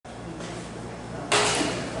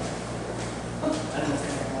So,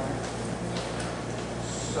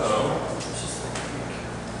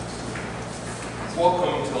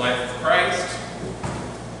 welcome to Life of Christ.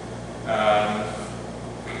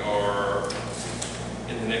 We are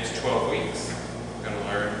in the next 12 weeks going to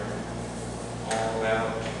learn all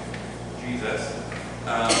about Jesus.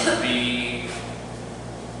 The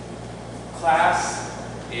class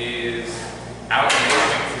is out next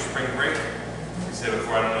week for spring break. I said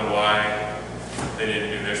before, I don't know why they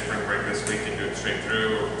didn't do their spring break this week and do it straight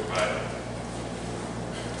through, but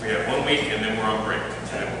we have 1 week and then we're on break, and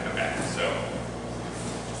then we'll come back. So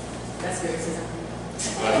that's very season.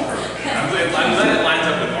 well, that's perfect. I'm glad it lines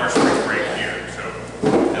up with our spring break here, so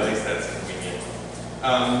at least that's convenient.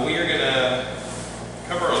 We are going to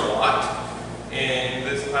cover a lot in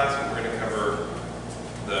this class. We're going to cover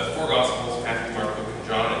the four Gospels, Matthew, Mark, Luke, and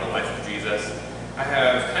John, and the life of Jesus. I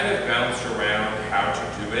have kind of bounced around how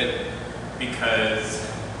to do it because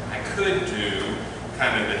I could do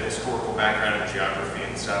kind of the historical background and geography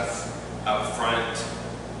and stuff up front.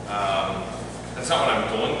 That's not what I'm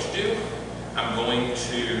going to do. I'm going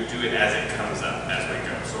to do it as it comes up, as we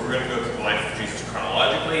go. So we're going to go through the life of Jesus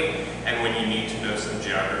chronologically, and when you need to know some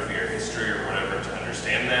geography or history or whatever to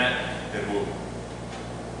understand that, then we'll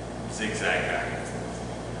zigzag back and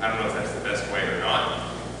forth. I don't know if that's the best way or not,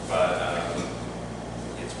 but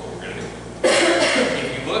it's what we're going to do.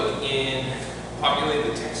 If you look in Populate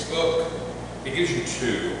the Textbook, it gives you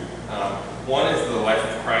two. One is the life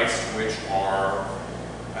of Christ, which are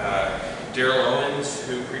Daryl Owens,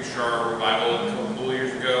 who preached our revival a couple of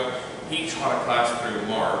years ago. He taught a class through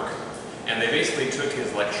Mark, and they basically took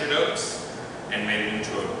his lecture notes and made it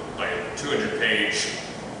into a 200-page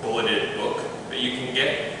bulleted book that you can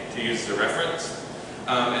get to use as a reference.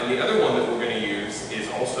 And the other one that we're going to use is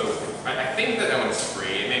also, I think that one's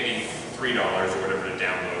free. It may be $3 or whatever to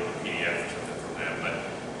download the PDF or something from them, but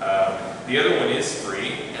the other one is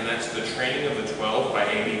free, and that's The Training of the 12 by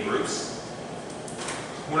A.B. Bruce.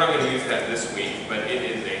 We're not going to use that this week, but it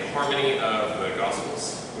is a harmony of the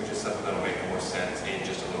Gospels, which is something that will make more sense in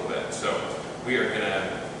just a little bit. So we are going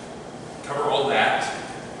to cover all that.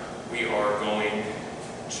 We are going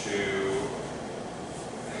to,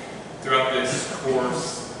 throughout this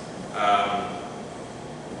course,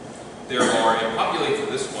 there are, in Populate for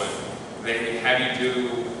this one, they have you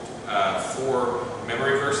do 4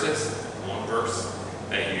 memory verses, 1 verse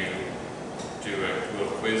that you do a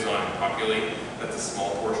little quiz on and populate. That's a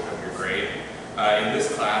small portion of your grade. In this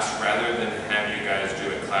class, rather than have you guys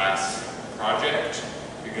do a class project,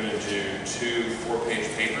 you're going to do 2 4-page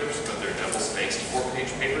papers, but they're double-spaced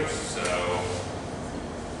 4-page papers, so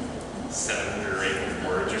 700 or 800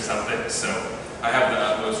 words or something. So I have the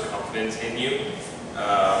utmost confidence in you.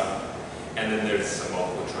 And then there's some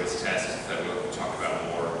multiple choice tests that we'll talk about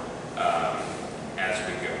more as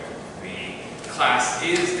we go. The class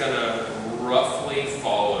is going to roughly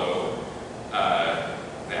follow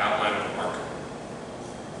the outline of Mark.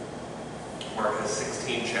 Mark has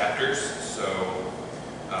 16 chapters, so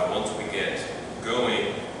once we get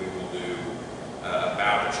going, we will do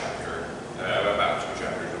about 2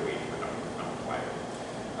 chapters a week, but not quite.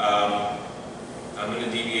 I'm going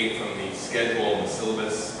to deviate from the schedule and the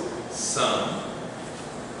syllabus some,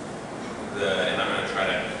 and I'm going to try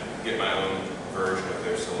to get my own version of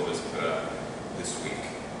their syllabus put up this week.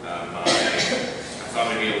 I thought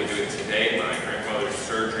I'd be able to do it today. My grandfather's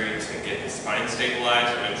surgery to get his spine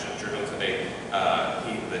stabilized. I mentioned journal today.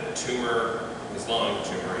 The tumor, his lung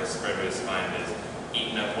tumor, has spread to his spine, has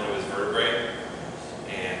eaten up one of his vertebrae,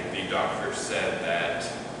 and the doctor said that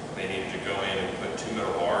they needed to go in and put 2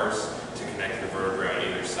 metal bars to connect the vertebrae on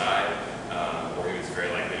either side, or he was very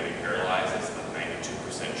likely to be paralyzed. It's a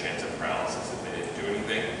 92% chance of paralysis if they didn't do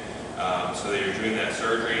anything. So they were doing that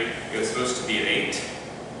surgery. It was supposed to be at 8,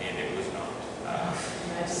 and it was not.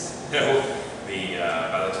 No,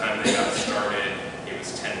 by the time they got started, it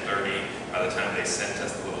was 10:30. By the time they sent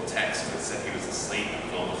us the little text that said he was asleep, it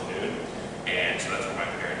was almost noon. And so that's where my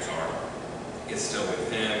parents are. It's still with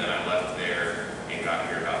him, and I left there and got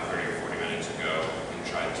here about 30 or 40 minutes ago and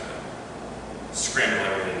tried to scramble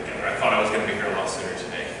everything together. I thought I was going to be here a lot sooner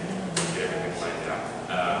today to get everything lined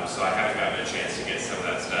out. So I haven't gotten a chance to get some of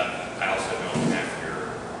that stuff. I also don't have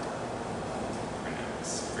your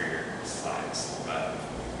printouts for your slides, but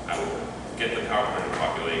I will get the PowerPoint and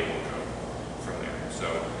populate and we'll go from there. So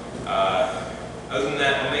other than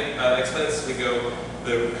that, I'll explain this as we go.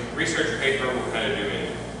 The research paper we're kind of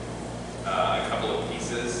doing a couple of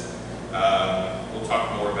pieces. We'll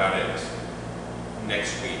talk more about it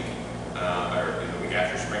next week, or the week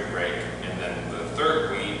after spring break, and then the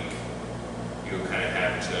third week you'll kind of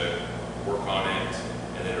have to work on it,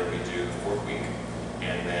 and then it'll be due the 4th week,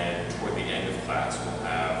 and then toward the end of class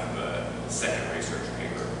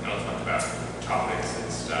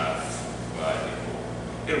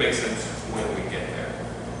make sense when we get there.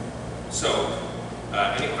 So,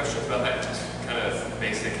 any questions about that kind of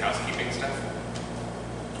basic housekeeping stuff?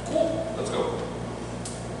 Cool, let's go.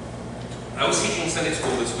 I was teaching Sunday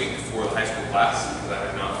school this week for the high school class because I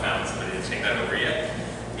have not found somebody to take that over yet.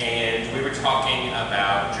 And we were talking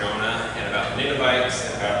about Jonah and about the Ninevites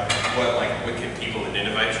and about what wicked people the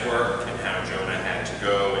Ninevites were and how Jonah had to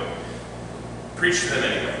go and preach to them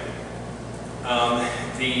anyway.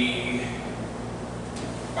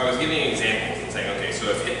 I was giving examples and saying, okay, so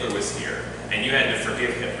if Hitler was here and you had to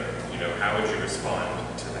forgive Hitler, how would you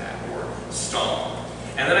respond to that? Or Stalin.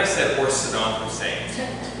 And then I said, or Saddam Hussein.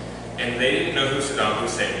 And they didn't know who Saddam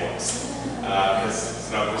Hussein was. Because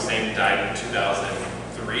Saddam Hussein died in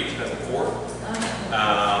 2003, 2004.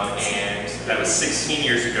 And that was 16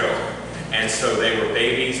 years ago. And so they were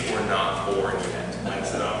babies or not born yet when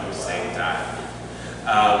Saddam Hussein died.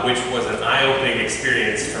 Which was an eye-opening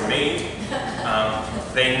experience for me.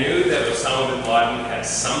 They knew that Osama bin Laden had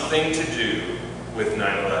something to do with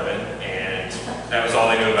 9/11, and that was all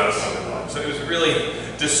they knew about Osama bin Laden. So it was a really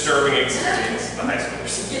disturbing experience for the high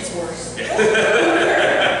schoolers. It gets worse.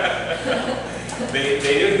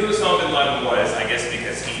 They knew who Osama bin Laden was, I guess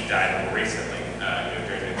because he died more recently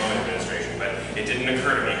during the Obama administration, but it didn't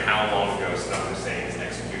occur to me how long ago Saddam Hussein's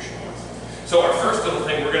execution was. So our first little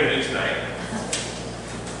thing we're going to do tonight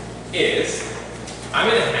is I'm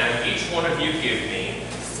going to have each one of you give me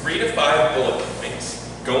 3 to 5 bullet points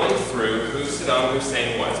going through who Saddam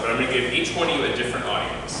Hussein was, but I'm going to give each one of you a different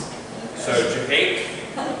audience. So Jake,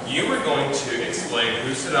 you are going to explain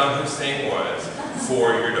who Saddam Hussein was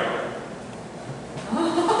for your daughter.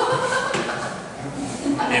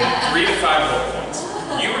 In 3 to 5 bullet points.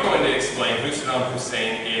 You are going to explain who Saddam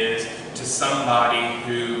Hussein is to somebody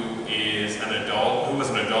who is an adult, who was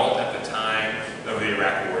an adult at the time of the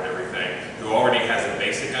Iraq War and everything, who already has a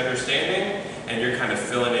basic understanding, and you're kind of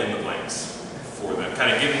filling in the blanks for them,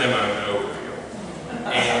 kind of giving them an overview.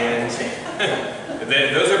 And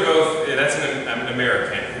those are both, that's an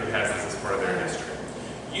American who has this as part of their history.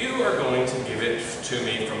 You are going to give it to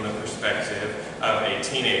me from the perspective of a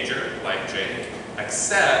teenager like Jake,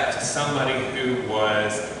 except somebody who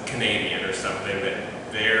was Canadian or something that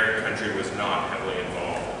their country was not heavily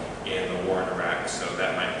involved in the war in Iraq, so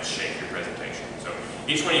that might shape your presentation. So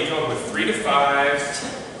each one you come up with 3 to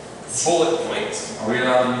 5 bullet points. Are we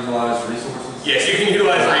allowed to utilize resources? Yes, you can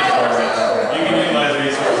utilize resources. You can utilize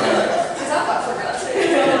resources. Because I thought forgot to.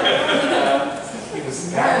 He was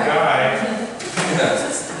that guy.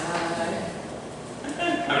 Just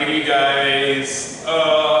I'm going to give you guys,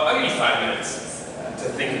 I'll give you 5 minutes to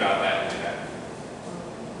think about that and do that.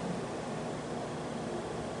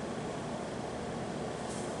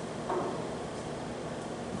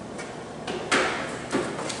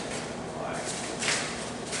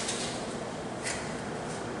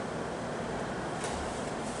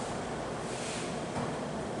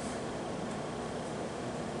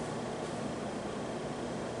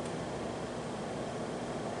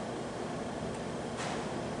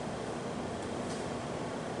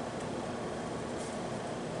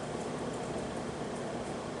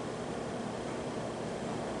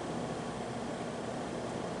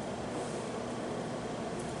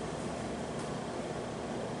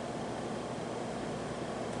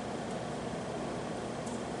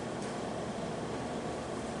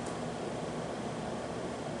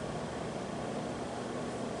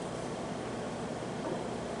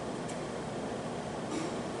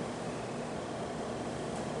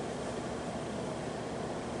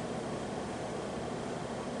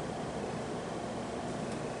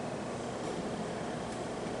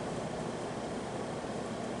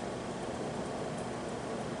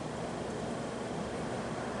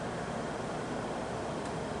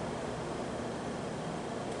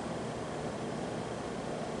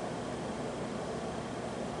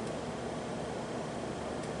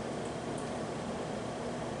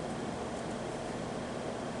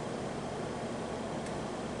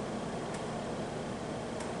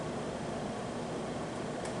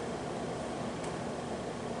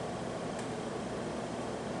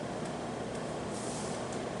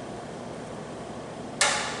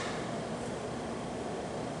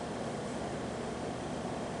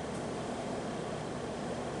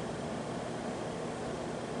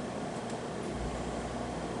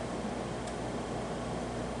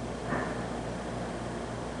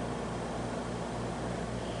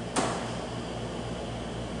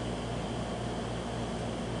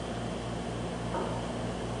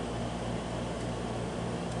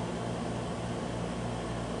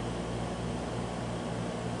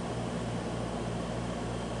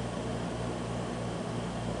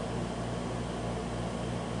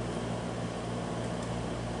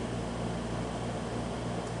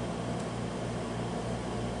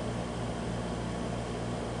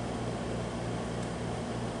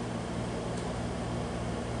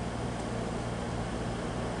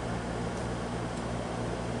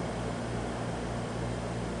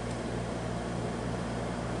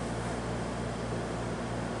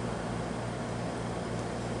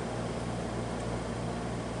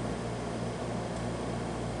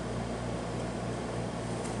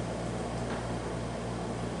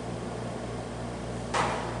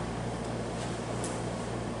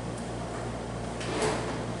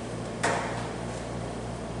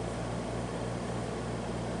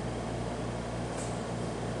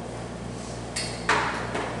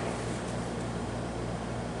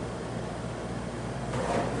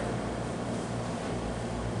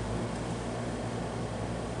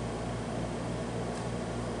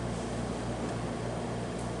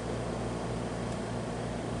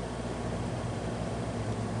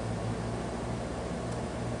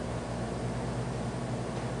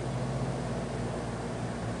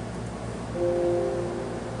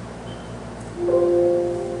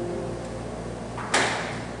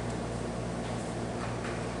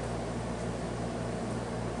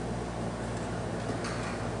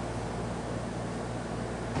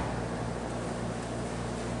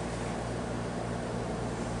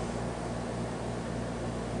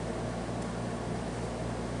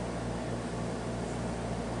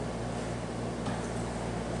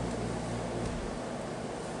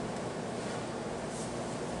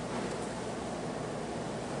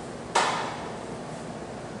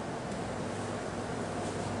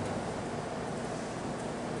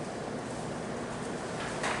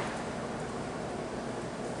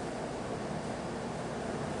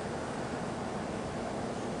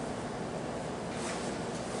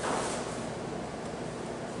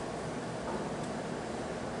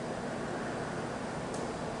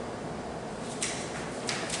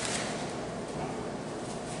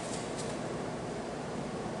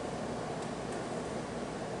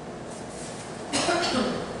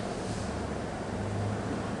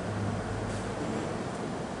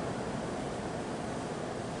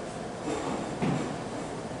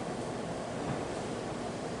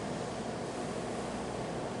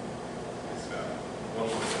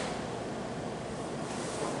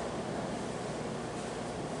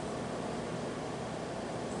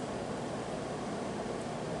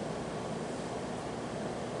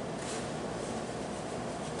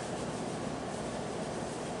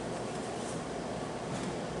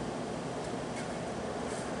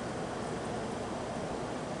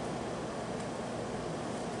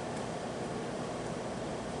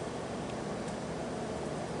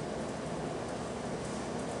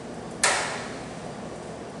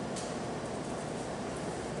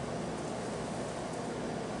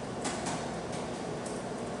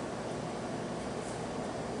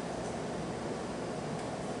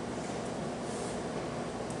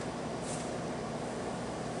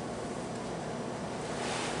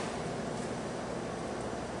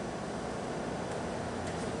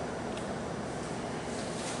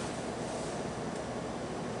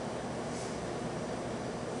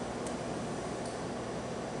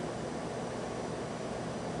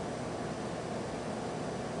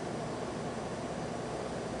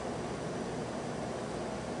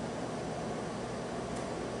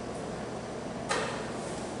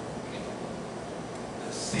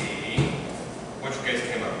 guys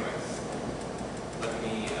came up with. Let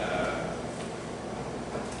me,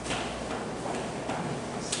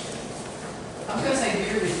 I was gonna say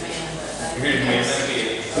bearded man, but. Bearded man, that'd be it.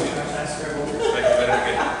 Oh gosh, I scribbled. Like a better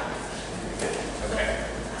good. Okay.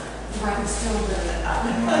 I'm still doing it.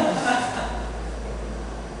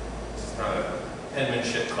 It's not a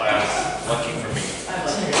penmanship class. Lucky for me. I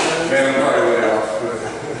love it. Man, I'm probably way off, but.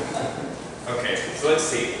 Okay, so let's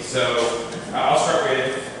see. So I'll start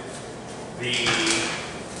with the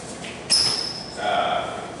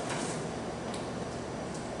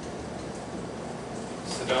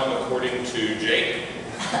Saddam according to Jake.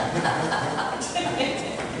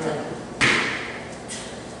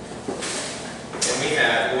 And we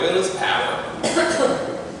have oil is power.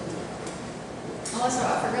 Oh, that's what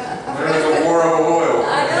I forgot. There's a war of oil. I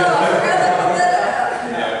know, I forgot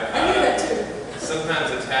that. I knew that too. Sometimes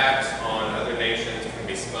attacks on other nations can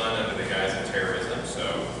be spun under the guise of terrorism. So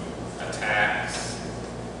attacks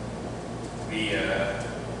via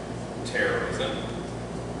terrorism.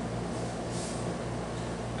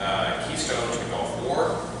 Keystone to Gulf War.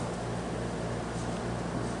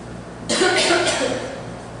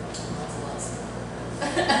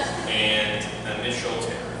 And initial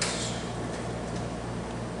terrorist.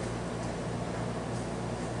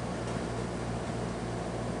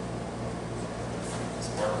 This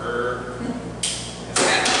marker is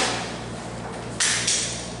hat.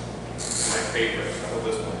 My favorite. I hope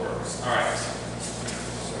this one works. Alright.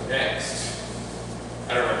 So next.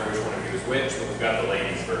 I don't remember which one of you is which, but we've got the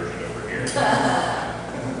ladies version over here.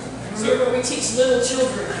 Remember, we teach little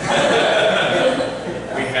children.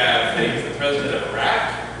 We have the president of Iraq.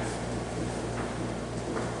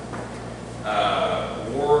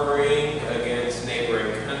 Warring against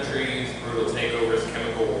neighboring countries, brutal takeovers,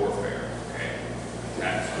 chemical warfare. Okay.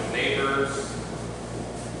 Attacks on neighbors.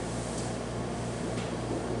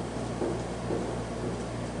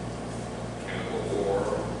 Chemical war.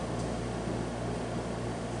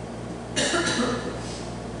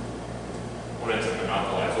 Wanted to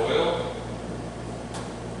monopolize oil.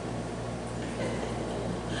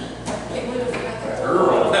 Can't believe I forgot that.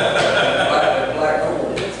 Girl. Black hole.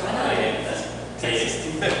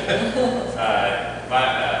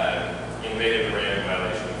 Invaded Iran in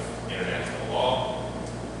violation of international law.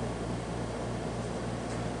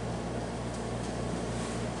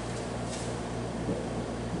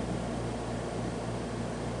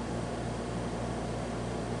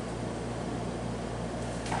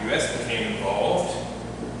 U.S. became involved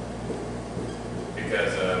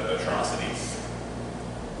because of atrocities.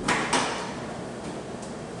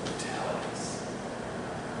 Brutalities.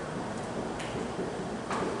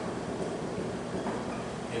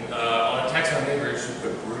 On attacks on neighbors, we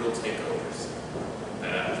put brutal takeovers.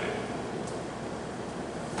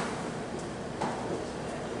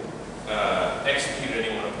 Execute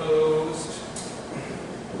anyone opposed.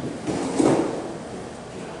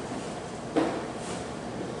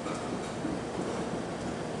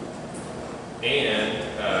 And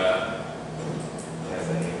as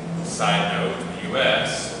a side note, the U.S.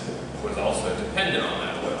 was also dependent on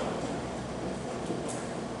that oil.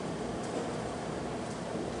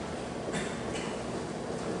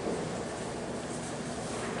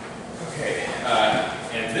 Okay,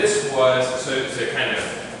 and this was, so to kind of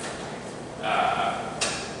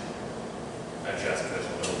adjust this a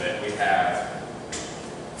little bit, we have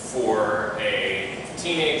for a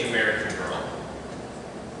teenage American girl,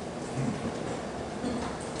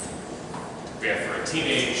 we have for a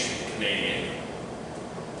teenage Canadian,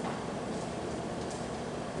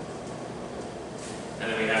 and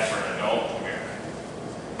then we have for an adult American.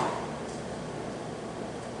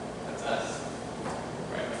 That's us.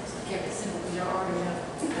 Right. Kept it simple, you already know.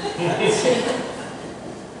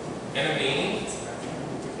 Enemy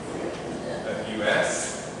of U.S.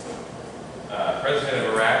 President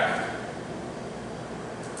of Iraq.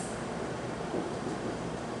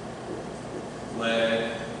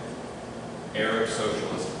 Led Arab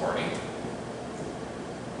Socialist Party.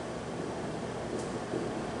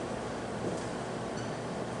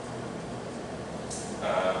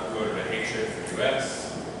 Voted a hatred for U.S.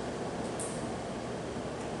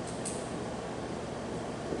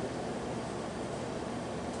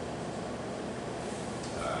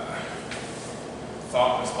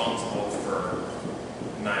 Thought responsible for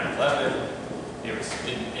 9/11. It was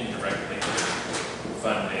indirectly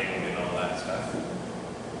funding and all that stuff.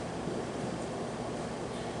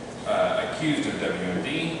 Accused of WMD.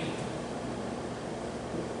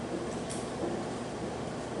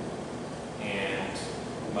 And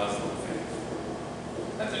Muslim faith.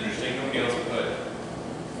 That's interesting. Nobody else put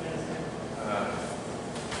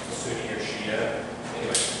Sunni or Shia.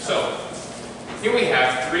 Anyway, so here we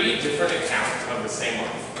have 3 different accounts of the same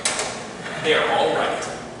life. They are all right.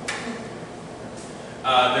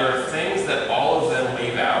 There are things that all of them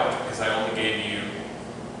leave out, because I only gave you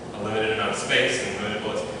a limited amount of space and limited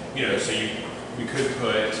bullets. You know, so you could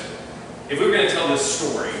put, if we were going to tell this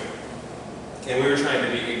story, and we were trying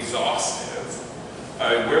to be exhaustive,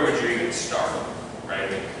 where would you even start, right? I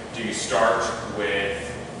mean, do you start with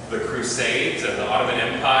the Crusades and the Ottoman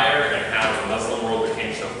Empire and how the Muslim world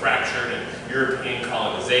became so fractured and European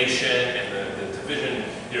colonization and the division,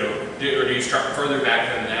 you know, or do you start further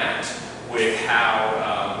back than that with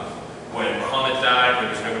how when Muhammad died, there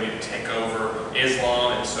was nobody to take over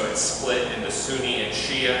Islam, and so it split into Sunni and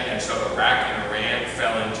Shia, and so Iraq and Iran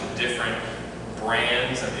fell into different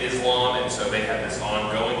brands of Islam, and so they had this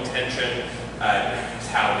ongoing tension.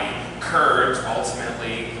 How the Kurds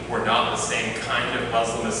ultimately were not the same kind of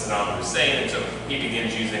Muslim as Saddam Hussein, and so he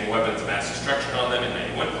begins using weapons of mass destruction on them in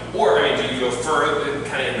 91. Or, I mean, do you go further,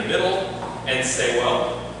 kind of in the middle, and say,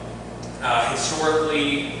 well,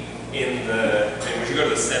 historically, would you go to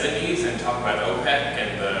the 70s and talk about OPEC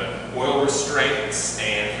and the oil restraints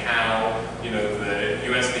and how, you know, the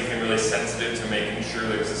U.S. became really sensitive to making sure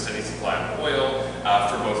there was a steady supply of oil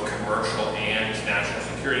for both commercial and national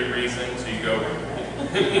security reasons. So you go,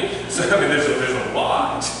 so I mean, there's a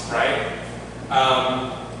lot, right?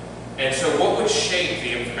 And so what would shape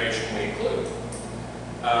the information we include?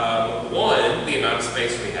 1, the amount of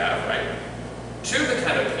space we have, right? 2, the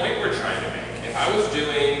kind of point we're trying to make. If I was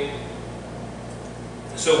doing,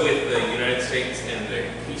 so with the United States and the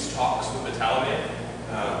peace talks with the Taliban,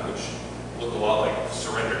 which look a lot like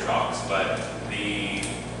surrender talks, but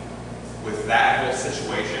with that whole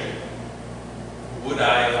situation, would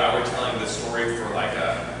I, if I were telling the story for like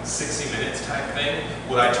a 60 minutes type thing,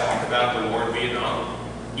 would I talk about the war in Vietnam?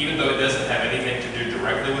 Even though it doesn't have anything to do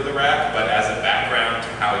directly with Iraq, but as a background to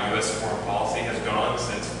how U.S. foreign policy has gone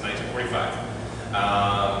since 1945?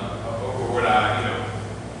 Or would I, you know,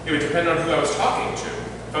 it would depend on who I was talking to.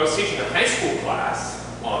 If I was teaching a high school class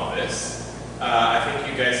on this, I think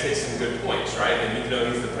you guys hit some good points, right? They need to know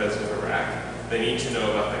he's the president of Iraq. They need to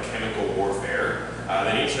know about the chemical warfare.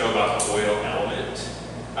 They need to know about the oil element.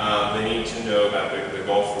 They need to know about the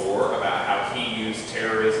Gulf War, about how he used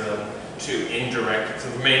terrorism to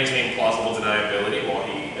maintain plausible deniability while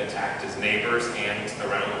he attacked his neighbors and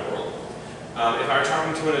around the world. If I were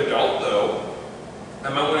talking to an adult, though, I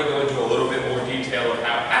might want to go into a little bit more detail of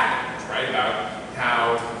how it happened, right? About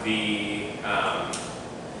how he,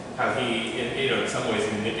 in some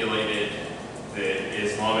ways, manipulated the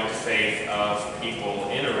Islamic faith of people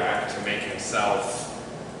in Iraq to make himself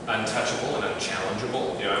untouchable and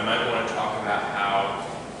unchallengeable. You know, I might want to talk about how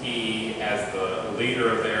he, as the leader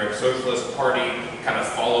of the Arab Socialist Party, kind of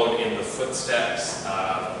followed in the footsteps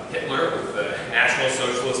of Hitler with the National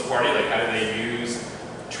Socialist Party. Like, how do they use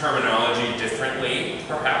terminology differently,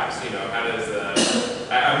 perhaps? You know, how does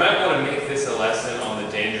I might want to make this a lesson on the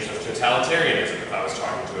dangers of totalitarianism if I was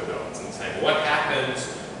talking to adults and saying, what happens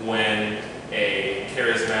when a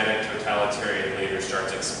charismatic totalitarian leader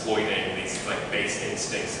starts exploiting these like base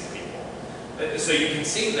instincts in people? So you can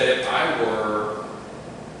see that if I were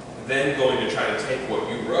then going to try to take what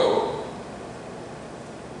you wrote,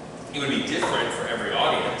 it would be different for every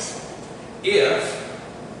audience. If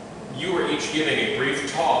you were each giving a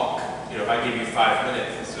brief talk, you know, if I gave you 5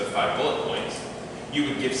 minutes instead of 5 bullet points, you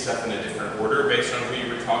would give stuff in a different order based on who you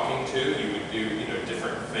were talking to. You would do, you know,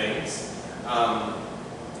 different things.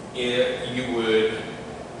 You would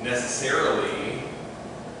necessarily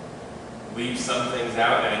leave some things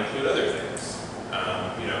out and include other things.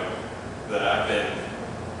 You know, I've been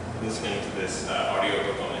listening to this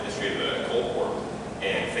audiobook on the history of the Cold War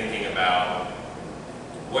and thinking about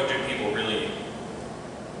what do people really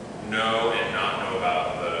know and not know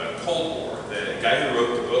about the Cold War. The guy who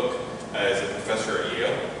wrote the book is a professor at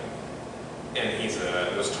Yale, and he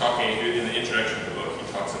was talking in the introduction to the book.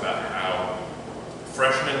 He talks about how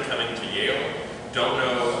freshmen coming to Yale don't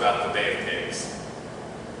know about the Bay of Pigs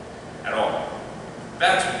at all.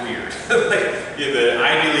 That's weird. Like, the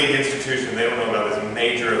Ivy League institution, they don't know about this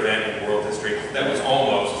major event in world history that was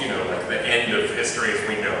almost, you know, like the end of history as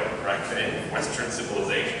we know it, right? The end of Western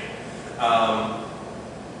civilization.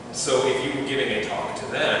 So if you were giving a talk to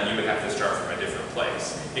them, you would have to start from a different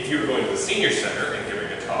place. If you were going to the senior center and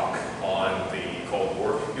giving a talk on the Cold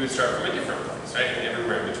War, you would start from a different place, right? And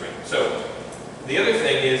everywhere in between. So the other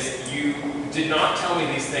thing is you did not tell me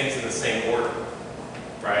these things in the same order,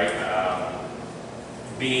 right?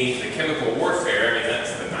 The chemical warfare, I mean,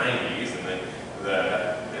 that's the 90s, and then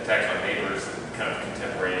the attacks on neighbors, kind of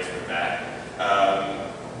contemporaneous with that.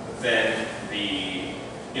 Then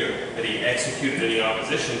that he executed any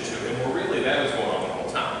opposition to him. Well, really, that was going on the whole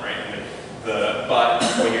time, right? But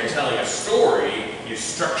when you're telling a story, you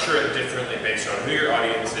structure it differently based on who your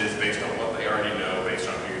audience is, based on what they already know, based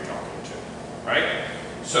on who you're talking to, right?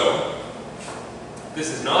 So, this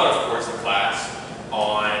is not, of course, a class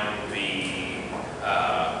on the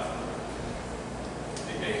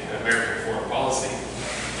American foreign policy,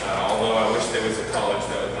 although I wish there was a college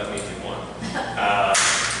that would let me do one.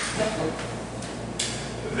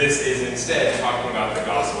 This is instead talking about the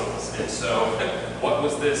Gospels. And so, what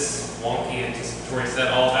was this wonky anticipatory set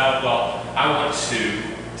all about? Well, I want to,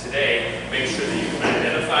 today, make sure that you can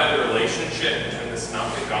identify the relationship between the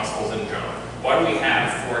Synoptic Gospels and John. Why do we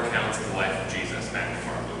have 4 accounts of the life of Jesus, Matthew,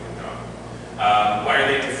 Mark, Luke, and John? Why are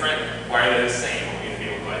they different? Why are they the same? We need to be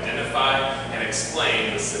able to identify and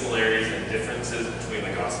explain the similarities and differences between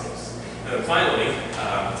the Gospels. And then finally,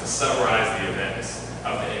 to summarize the events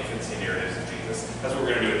of the infancy narratives of Jesus. That's what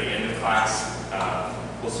we're going to do at the end of class.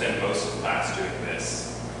 We'll spend most of the class doing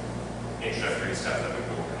this introductory stuff that we've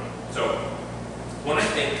been working on. So, when I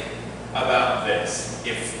think about this,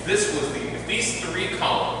 if these 3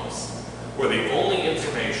 columns were the only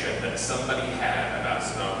information that somebody had about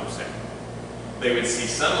Saddam Hussein, they would see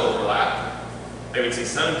some overlap, they would see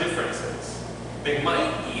some differences. They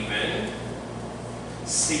might even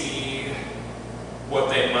see what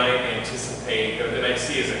they might anticipate, or they might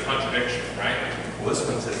see as a contradiction, right? Well, this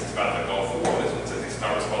one says it's about the Gulf War, this one says he's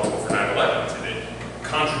not responsible for 9/11, so they're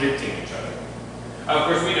contradicting each other. Of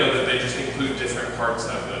course, we know that they just include different parts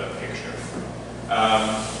of the picture.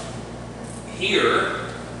 Here,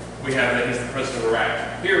 we have that he's the president of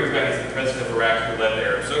Iraq. Here we've got he's the president of Iraq who led the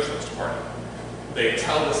Arab Socialist Party. They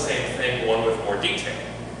tell the same thing, one with more detail.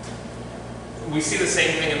 We see the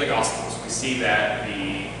same thing in the Gospels. We see that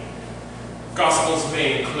the Gospels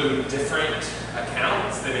may include different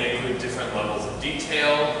accounts, they may include different levels of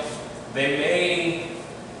detail. They may,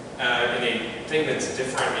 in a thing that's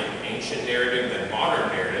different in ancient narrative than modern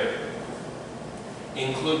narrative,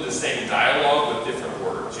 include the same dialogue with different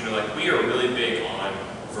words. Like we are really big on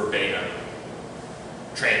verbatim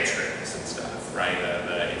transcripts and stuff, right?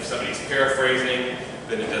 If somebody's paraphrasing,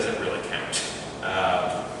 then it doesn't really count.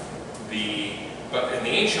 But in the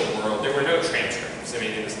ancient world, there were no transcripts.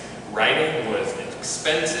 Writing was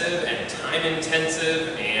expensive and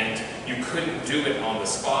time-intensive, and you couldn't do it on the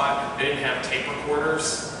spot. They didn't have tape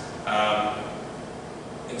recorders.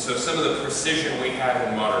 And so some of the precision we have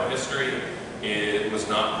in modern history was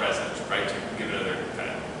not present, right? To give another kind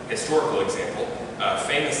of historical example,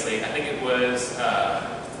 famously, I think it was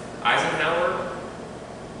Eisenhower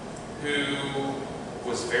who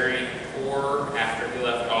was very poor after he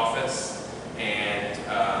left office and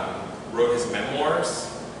wrote his memoirs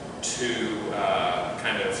to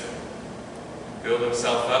kind of build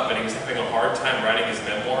himself up, and he was having a hard time writing his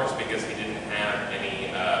memoirs because he didn't have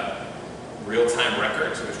any real-time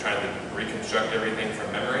records. He was trying to reconstruct everything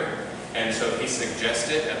from memory. And so he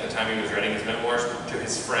suggested, at the time he was writing his memoirs, to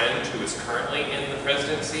his friend who is currently in the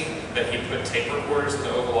presidency, that he put tape recorders in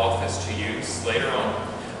the Oval Office to use later on.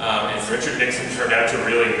 And Richard Nixon turned out to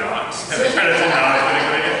really not have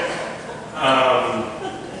a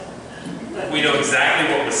we know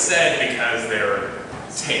exactly what was said because there are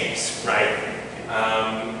tapes, right?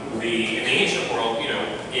 In the ancient world,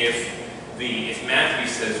 if Matthew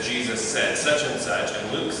says Jesus said such and such,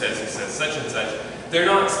 and Luke says he said such and such, they're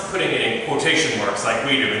not putting it in quotation marks like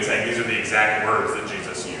we do and saying these are the exact words that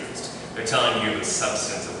Jesus used. They're telling you the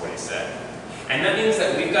substance of what he said. And that means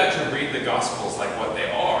that we've got to read the Gospels like what they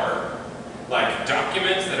are, like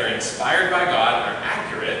documents that are inspired by God and are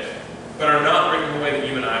accurate, but are not written the way that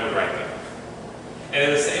you and I would write them. And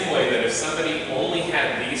in the same way that if somebody only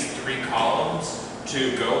had these 3 columns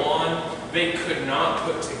to go on, they could not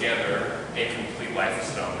put together a complete life of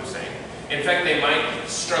Saddam Hussein. In fact, they might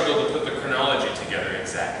struggle to put the chronology together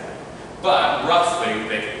exactly. But roughly,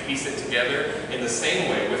 they could piece it together. In the same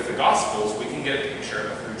way, with the Gospels, we can get a picture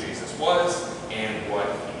of who Jesus was and what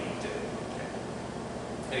he did. Okay.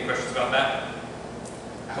 Any questions about that?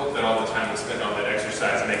 I hope that all the time we spend on that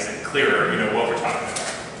exercise makes it clearer, what we're talking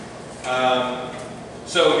about.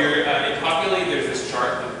 So in Populi, there's this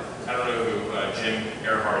chart that, I don't know who Jim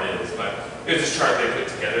Earhart is, but there's this chart they put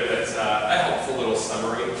together that's a helpful little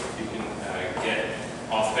summary you can get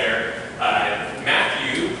off there.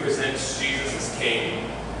 Matthew presents Jesus as king.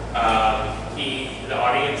 The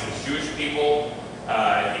audience is Jewish people.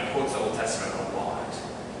 He quotes the Old Testament a lot.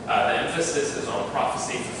 The emphasis is on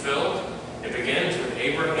prophecy fulfilled. It begins with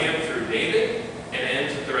Abraham through David and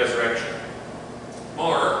ends with the resurrection.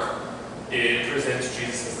 Mark, it presents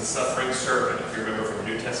Jesus as the suffering servant. If you remember from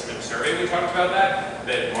New Testament survey, we talked about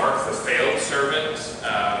that Mark, the failed servant,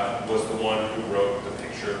 was the one who wrote the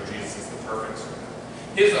picture of Jesus as the perfect servant.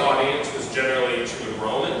 His audience was generally to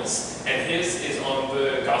Romans, and his is on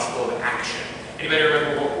the gospel of action. Anybody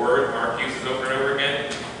remember what word Mark uses over and over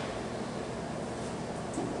again?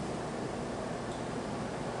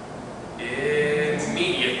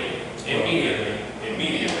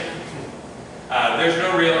 Immediately. There's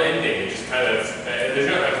no real ending. It just kind of, there's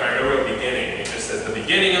no real beginning. It just says the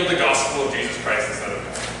beginning of the gospel of Jesus Christ, the Son of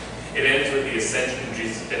God. It ends with the ascension of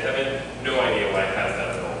Jesus to heaven. No idea why it has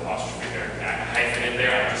that little apostrophe there, hyphen in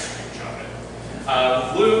there. I just screenshot it.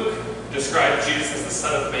 Luke describes Jesus as the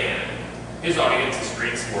Son of Man. His audience is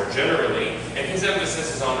Greeks more generally, and his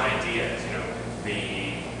emphasis is on ideas. You know,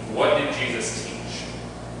 what did Jesus teach?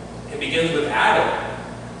 It begins with Adam.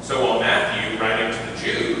 So while Matthew, writing to the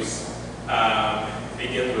Jews,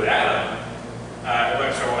 begins with Adam,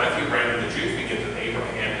 while Matthew, writing to the Jews, begins with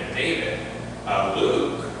Abraham and David,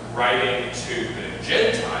 Luke, writing to the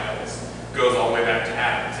Gentiles, goes all the way back to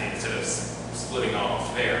Adam. See, instead of splitting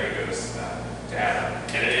off there, he goes to Adam.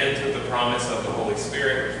 And it ends with the promise of the Holy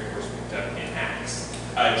Spirit, which of course we picked up in Acts.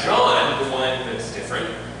 John, the one that's different,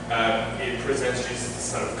 it presents Jesus as the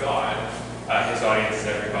Son of God. His audience is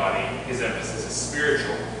everybody. His emphasis is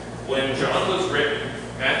spiritual. When John was written,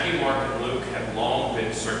 Matthew, Mark, and Luke had long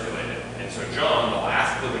been circulated. And so John, the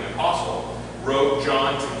last living apostle, wrote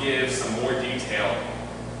John to give some more detail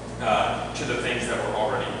to the things that were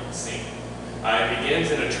already seen. It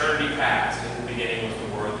begins in eternity past. In the beginning was the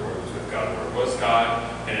Word was with God, the Word was God,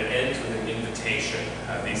 and it ends with an invitation.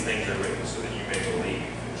 These things are written so that you may believe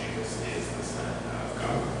that Jesus is the Son of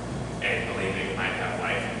God, and believing you might have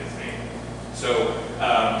life in His name. So,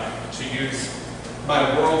 to use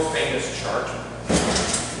my world-famous chart,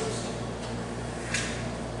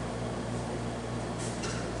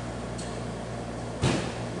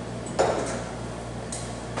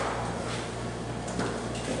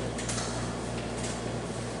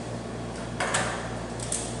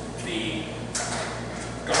 the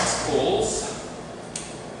Gospels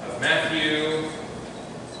of Matthew,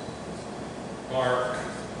 Mark,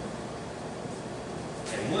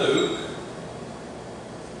 and Luke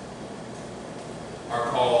are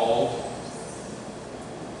called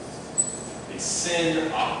the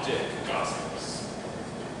synoptic Gospels.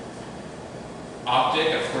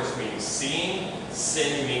 Optic, of course, means seeing.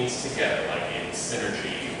 Syn means together, like in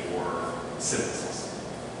synergy or synthesis.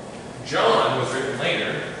 John was written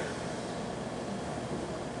later,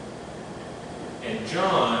 and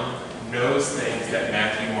John knows things that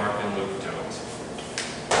Matthew, Mark, and Luke don't.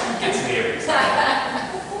 Gets me every time.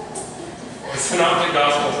 The synoptic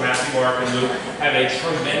Gospels, Matthew, Mark, and Luke, have a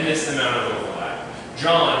tremendous amount of overlap.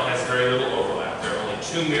 John has very little overlap. There are only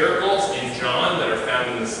 2 miracles in John that are found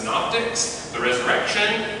in the synoptics, the resurrection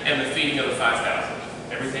and the feeding of the 5,000.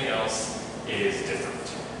 Everything else is different.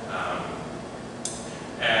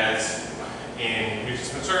 As in New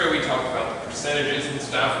Testament survey, we talked about the percentages and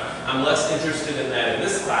stuff. I'm less interested in that in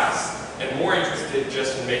this class, and more interested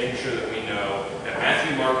just in making sure that we know that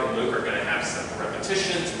Matthew, Mark, and Luke are going to have some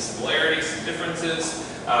repetitions, some similarities, some differences,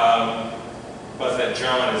 but that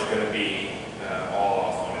John is going to be all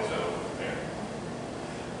off on his own there.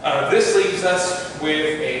 This leaves us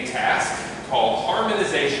with a task called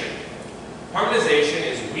harmonization. Harmonization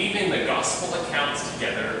is weaving the gospel accounts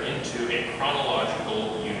together into a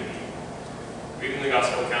chronological unity. Weaving the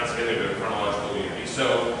gospel accounts together into a chronological unity.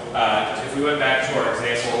 So, if we went back to our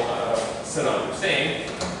example of Saddam Hussein,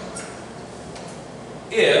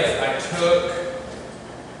 if I took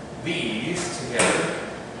these together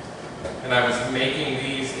and I was making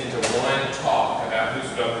these into one talk about who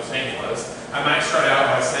Saddam Hussein was, I might start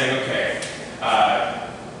out by saying, okay,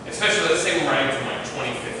 especially let's say we're writing from like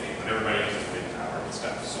 2050, when everybody uses wind power and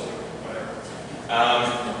stuff, solar, whatever.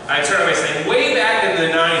 I'd start out by saying, way back in the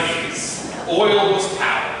 90s, oil was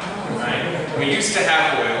power, right? We used to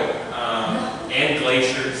have oil, and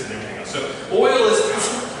glaciers and everything else. So oil is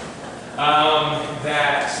power.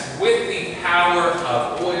 That with the power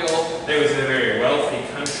of oil, there was a very wealthy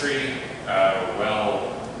country,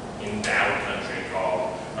 well-endowed country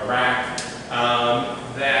called Iraq,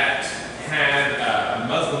 that had a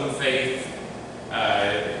Muslim faith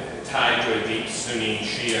tied to a deep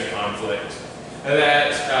Sunni-Shia conflict.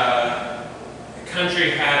 That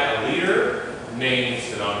country had a leader named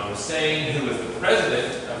Saddam Hussein, who was the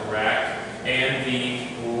president of Iraq and a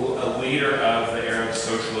leader of the Arab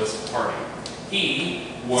Socialist Party. He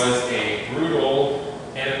was a brutal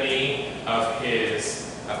enemy of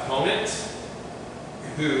his opponent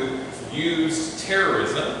who used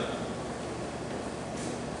terrorism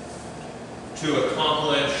to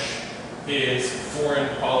accomplish his foreign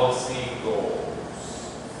policy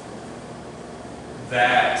goals.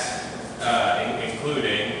 That,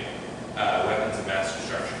 including weapons of mass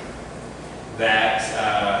destruction.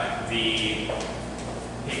 That he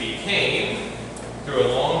became, through a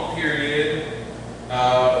long period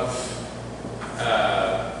of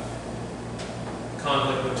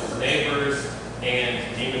conflict with his neighbors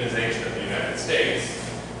and demonization of the United States,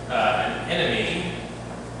 an enemy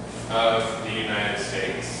of the United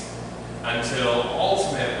States, until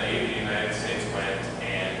ultimately the United States went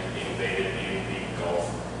and invaded the Gulf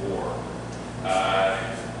War.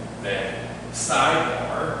 Then,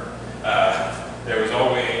 sidebar, there was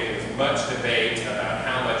always much debate about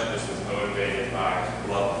how much of this was motivated by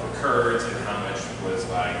love of the Kurds and how much was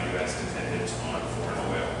by U.S. dependence on foreign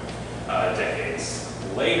oil. Decades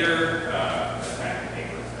later, back in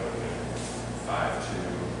England, that would have been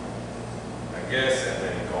 5-2, I guess, and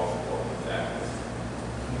then Gulf War with that.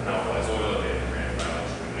 Monopolized oil, they ran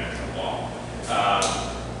violence to international law.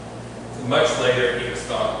 Much later, he was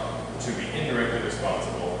thought to be indirectly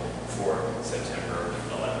responsible for September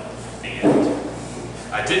 11th. The end.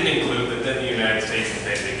 I didn't include that then the United States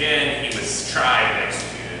invaded again. He was tried and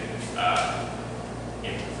executed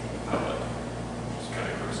in public. It's kind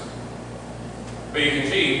of gruesome. But you can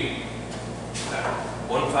see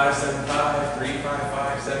 1575,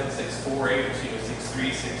 355, 764,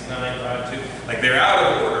 863, 6952. Like they're out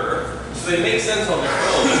of order, so they make sense on their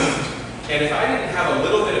own. And if I didn't have a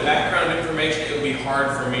little bit of background information, it would be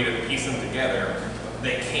hard for me to piece them together.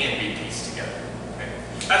 They can be pieced together. Okay?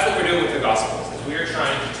 That's what we're doing with the Gospels. Is we are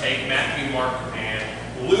trying to take Matthew, Mark, and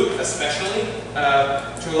Luke, especially,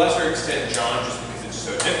 to a lesser extent John, just because it's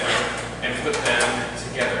so different, and put them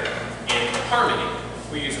together in harmony.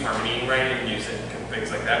 We use harmony, writing music, and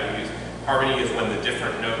things like that. We use harmony is when the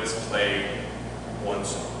different notes play one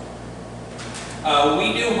song.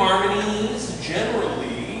 We do harmonies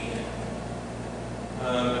generally.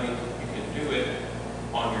 I mean, you can do it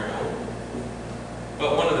on your own.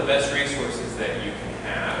 But one of the best resources that you can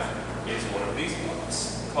have is one of these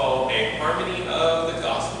books called A Harmony of the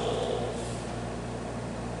Gospel.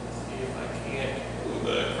 Let's see if I can't. Ooh,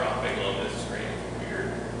 the cropping on this screen is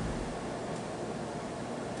weird.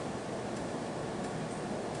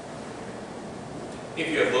 If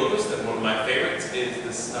you have logos, then one of my favorites is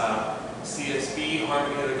this CSB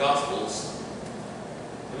Harmony of the Gospels.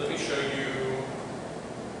 And let me show you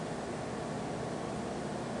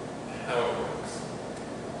how it works.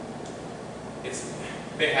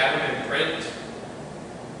 They have them in print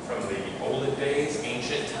from the olden days,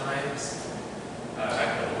 ancient times,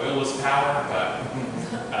 back when oil was power, but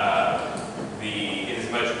it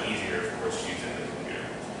is much easier, of course, to use in the computer.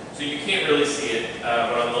 So you can't really see it,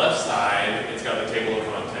 but on the left side, it's got the table of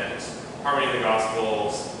contents, Harmony of the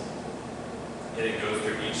Gospels, and it goes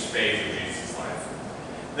through each phase of Jesus' life.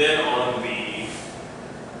 Then on the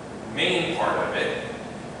main part of it,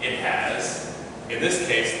 it has, in this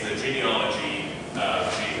case, the genealogy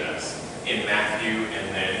of Jesus in Matthew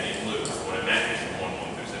and then in Luke. The one in Matthew is from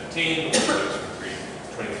 1 through 17, the one in Luke is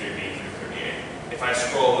from 23b through 38. If I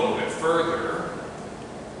scroll a little bit further,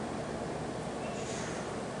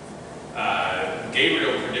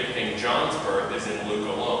 Gabriel predicting John's birth is in Luke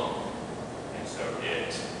alone. And so it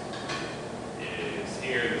is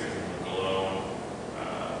here, this is in Luke alone.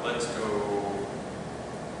 Let's go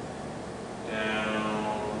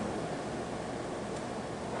down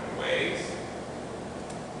one ways.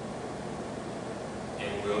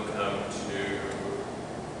 And we'll come to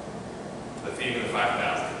the feeding of the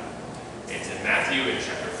 5,000. It's in Matthew in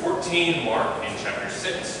chapter 14, Mark in chapter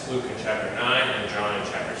 6, Luke in chapter 9, and John in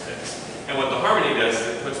chapter 6. And what the harmony does is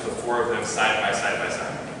it puts the four of them side by side by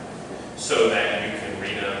side, so that you can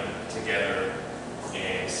read them together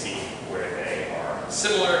and see where they are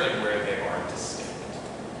similar and where they are distinct.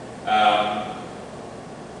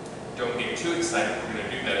 Don't get too excited. We're going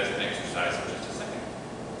to do that as an exercise in just a second.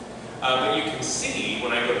 But you can see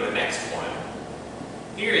when I go to the next one,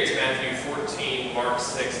 here it's Matthew 14, Mark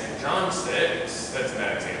 6, and John 6. That's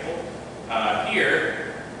that example.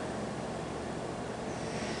 Here,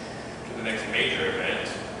 to the next major event,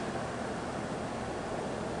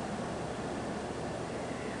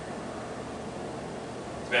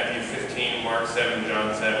 it's Matthew 15, Mark 7,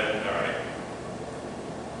 John 7. All right.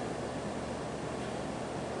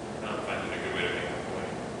 I'm finding a good way to make the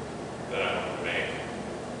point that I want to make.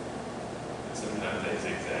 And sometimes they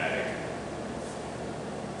zigzag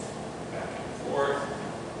back and forth.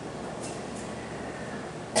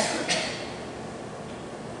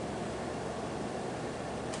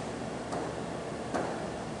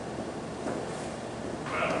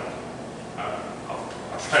 Well,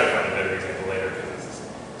 I'll try to find a better example later.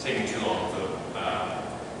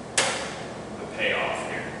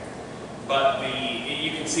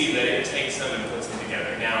 them and puts them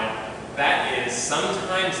together. Now, that is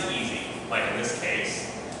sometimes easy, like in this case,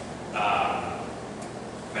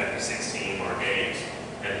 Matthew 16, Mark 8,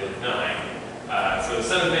 and Luke 9. For the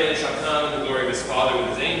Son of Man shall come in the glory of his Father with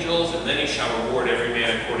his angels, and then he shall reward every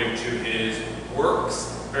man according to his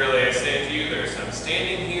works. Verily I say unto you, there are some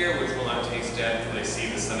standing here which will not taste death till they see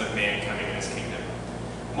the Son of Man coming in his kingdom.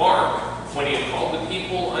 Mark, when he had called the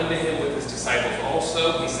people unto him with his disciples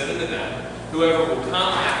also, he said unto them, Whoever will come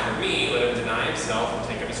after me, let him deny himself and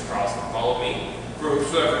take up his cross and follow me. For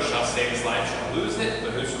whosoever shall save his life shall lose it,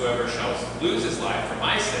 but whosoever shall lose his life for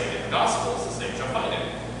my sake and the gospel's, the same shall find it.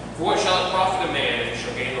 For what shall it profit a man if he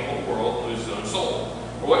shall gain the whole world and lose his own soul?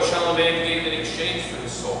 Or what shall a man give in exchange for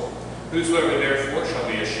his soul? Whosoever therefore shall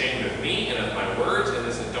be ashamed of me and of my words in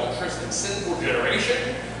this adulterous and sinful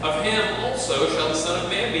generation, of him also shall the Son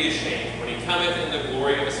of Man be ashamed, when he cometh in the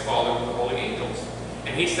glory of his Father with the holy angels.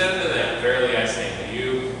 And he said unto them, Verily I say unto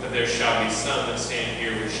you, that there shall be some that stand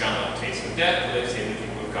here which shall not taste of death, till they see the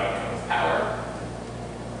kingdom of God come with power.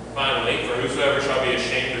 Finally, for whosoever shall be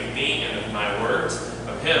ashamed of me and of my words,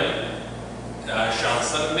 of him shall the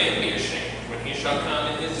Son of Man be ashamed, when he shall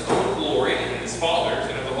come in his own glory and in his Father's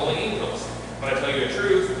and of the holy angels. But I tell you the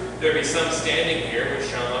truth, there be some standing here which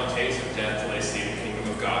shall not taste of death till they see the kingdom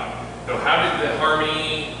of God. So how did the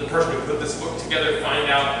harmony, the person who put this book together, find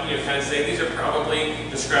out, kind of say these are probably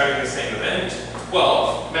describing the same event?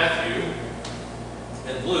 Well, Matthew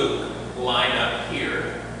and Luke line up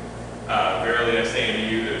here. Verily I say unto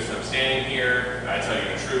you, there are some standing here. I tell you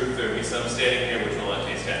the truth, there be some standing here which will not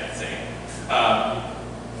taste death. Same.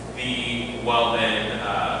 While then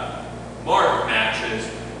Mark matches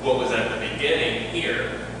what was at the beginning here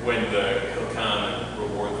when he'll come and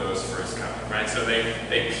reward those for his coming, right? So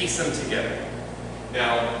they piece them together.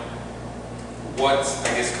 Now, what's,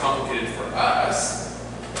 I guess, complicated for us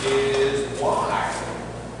is why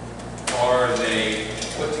are they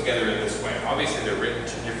put together in this way? Obviously, they're written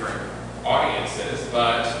to different audiences,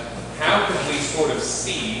 but how can we sort of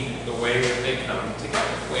see the way that they come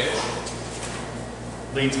together? Which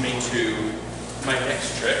leads me to my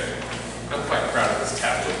next trick. I'm quite proud of this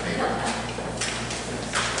tablet paper.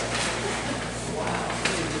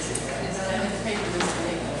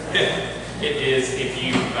 It is, if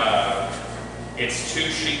you, it's 2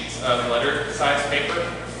 sheets of letter size paper,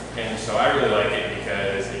 and so I really like it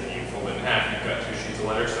because if you fold it in half, you've got 2 sheets of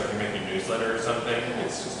letter, so if you're making a newsletter or something,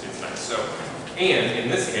 it's nice. So, and in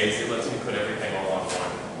this case, it lets me put everything all on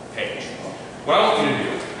one page. What I want you to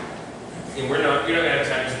do, and you're not going to have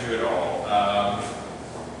time to do it all,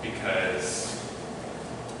 because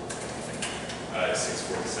it's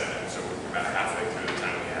 6:47, so we're about halfway through the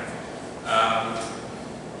time we have.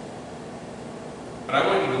 But I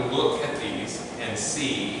want you to look at these and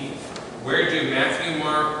see, where do Matthew,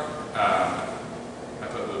 Mark, I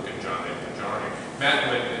put Luke and John in,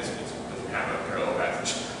 Matthew, it doesn't have a parallel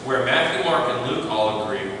passage. Where Matthew, Mark, and Luke all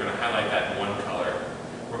agree, we're going to highlight that in one color.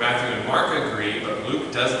 Where Matthew and Mark agree, but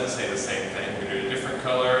Luke doesn't say the same thing, we're going to do a different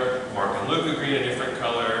color. Mark and Luke agree in a different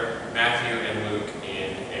color. Matthew and Luke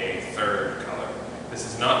in a third color. This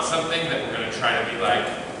is not something that we're going to try to be like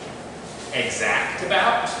exact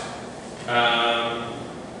about.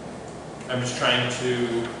 I'm just trying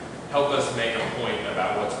to help us make a point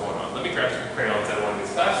about what's going on. Let me grab some crayons out of one of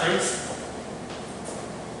these classrooms,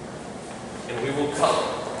 and we will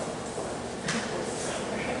color.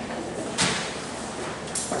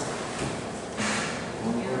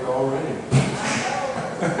 Already. You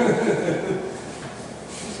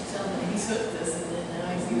should tell me he took this and then now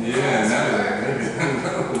he's using Yeah, it.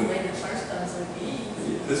 no. Maybe the first time so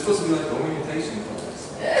easy. This is supposed to be like orientation class.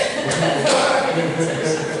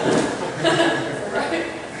 Right.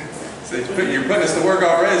 So you're putting us to work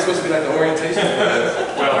already. It's supposed to be like the orientation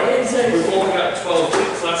class. Well, we've only got 12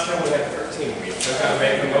 weeks. Last time we had 13 weeks. We've got to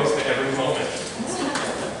make the most of every moment.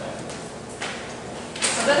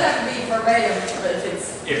 So it doesn't have to be verbatim, but if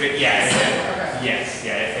it's Okay. Yes,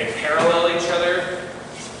 yeah, if they parallel each other.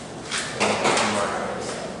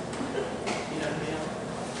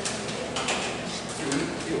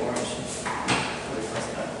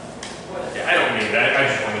 Yeah, I don't need that. I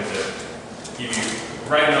just wanted to give you,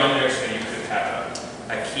 write it on there so you could have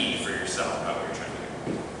a key for yourself about what you're trying to do.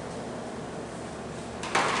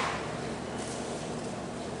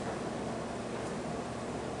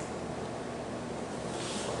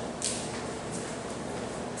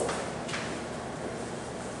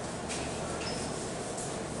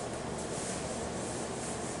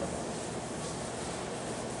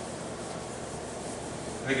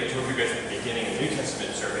 I think I told you guys at the beginning of the New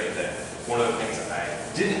Testament survey that one of the things that I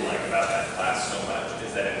didn't like about that class so much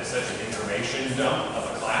is that it was such an information dump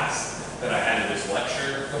of a class that I had to just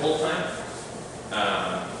lecture the whole time.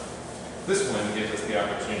 This one gives us the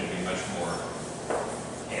opportunity to be much more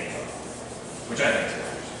hands-on, which I think is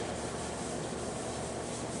interesting.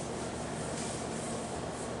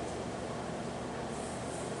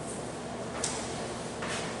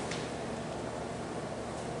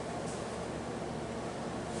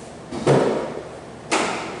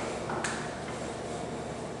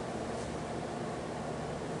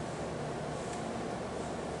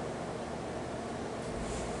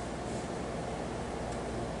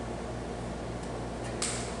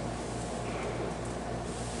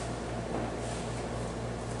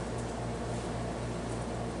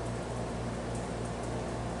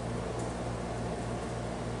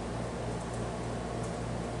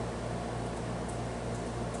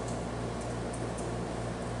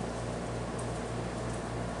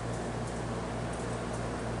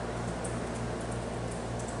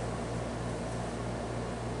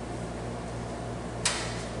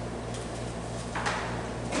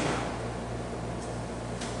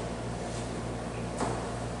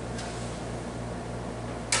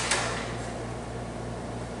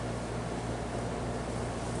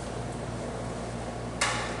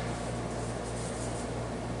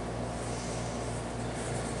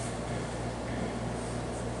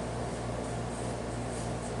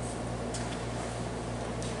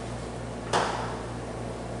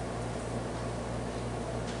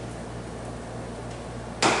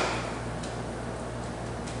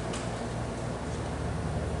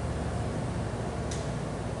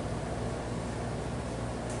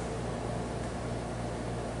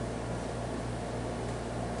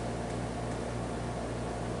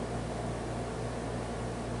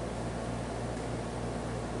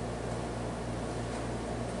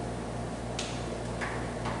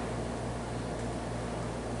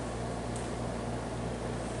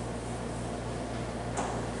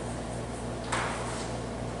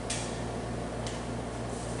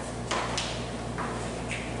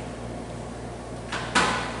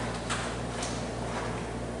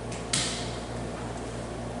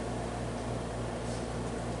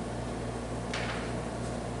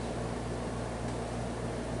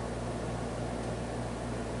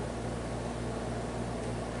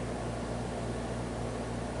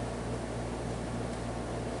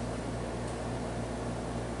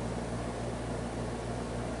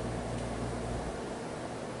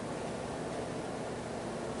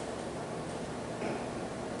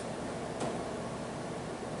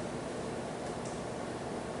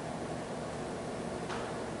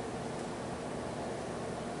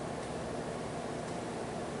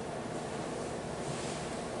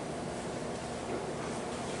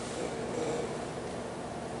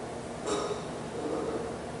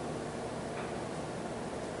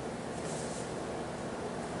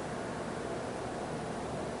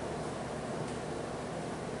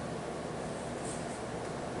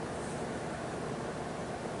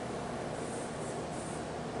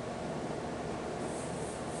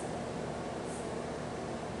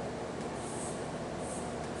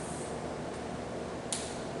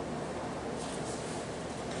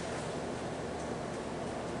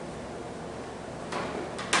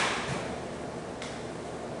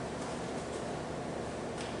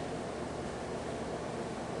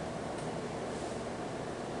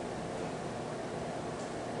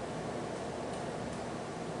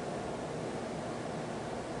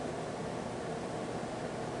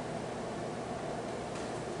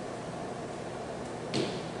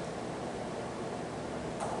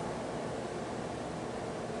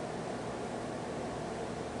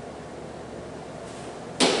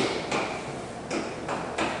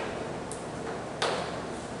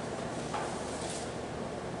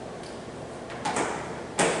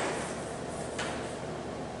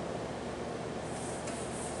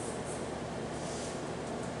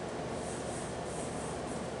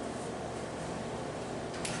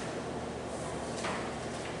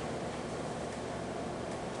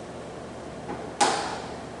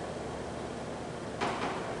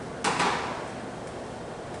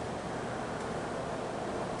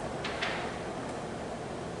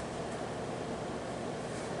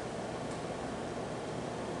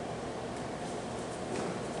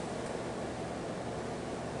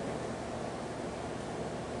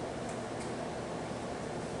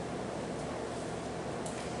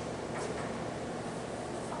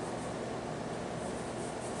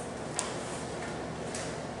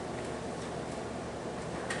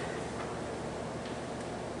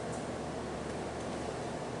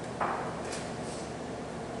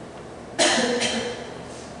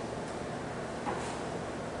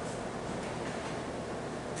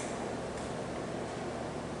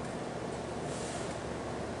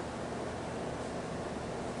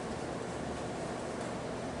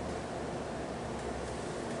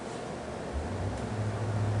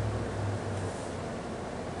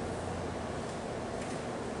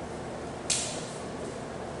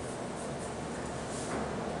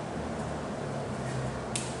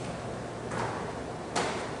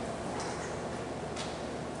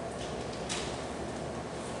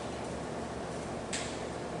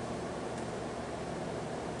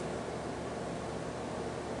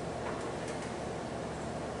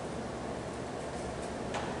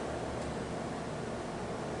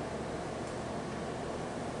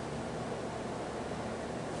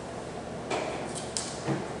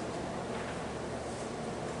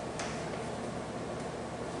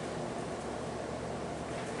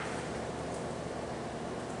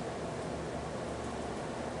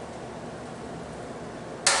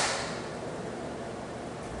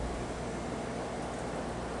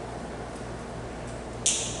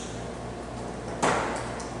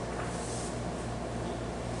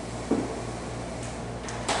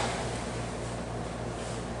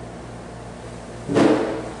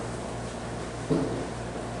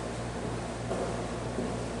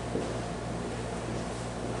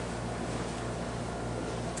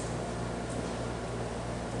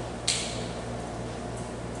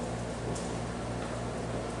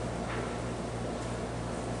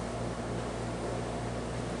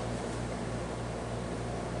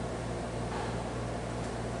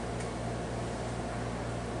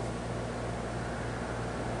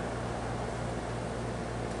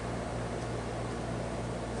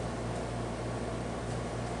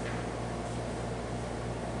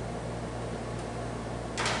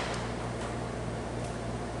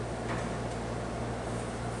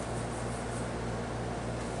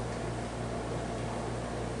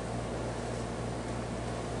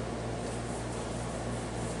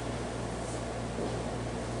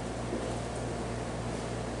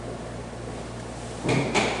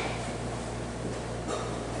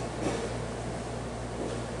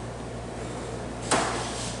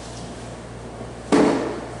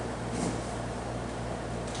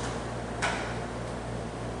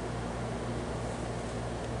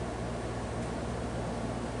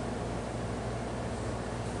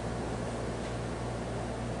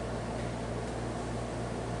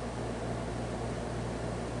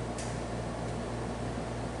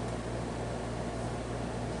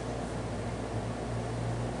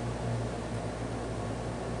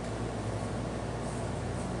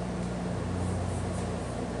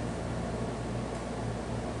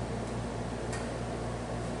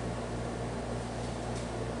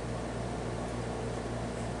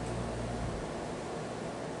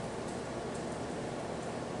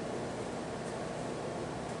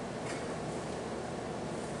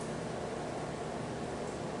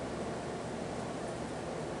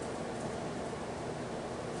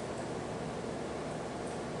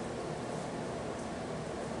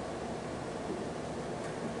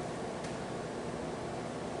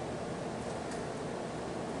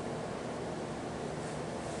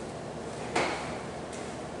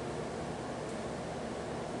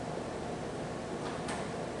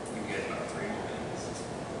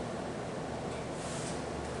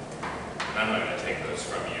 I'm not going to take those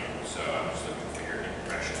from you, so I'm just looking for your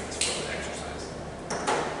impressions from the exercise.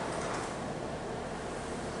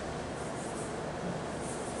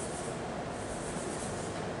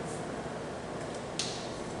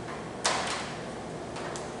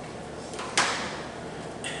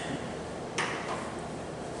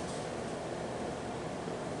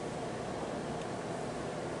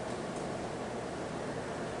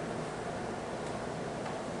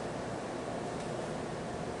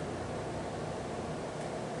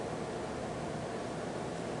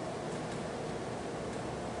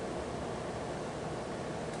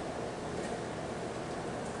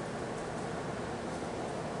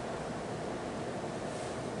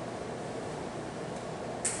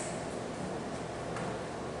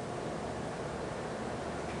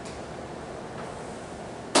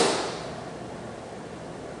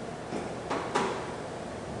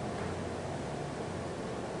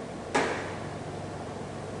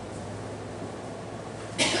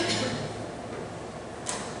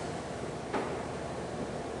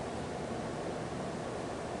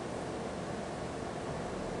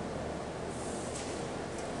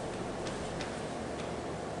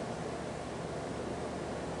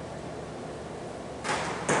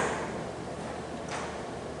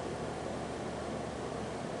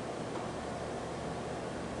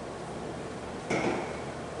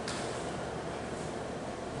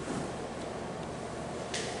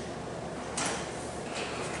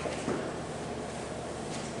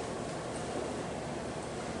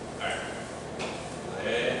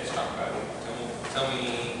 Tell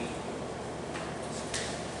me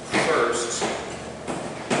first,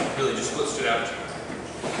 really just what stood out to you.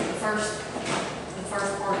 The first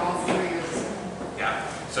part, all three are the same. Yeah,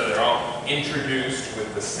 so they're all introduced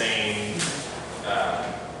with the same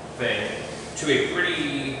thing to a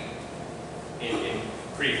pretty, in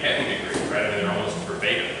pretty heavy degree, right? I mean, they're almost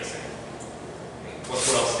verbatim the same. What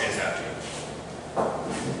else stands out to you?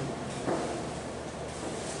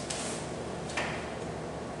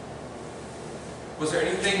 Was there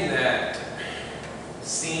anything that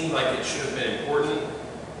seemed like it should have been important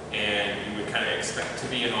and you would kind of expect to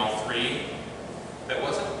be in all three that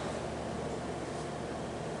wasn't?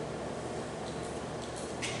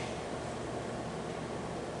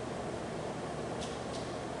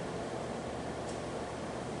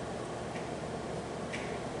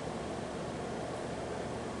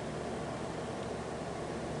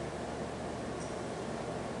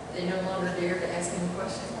 They no longer dare to ask him a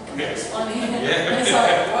question. Yes. It's funny. Yeah. It's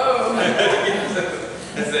like, whoa.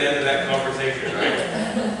 That's the end of that conversation, right?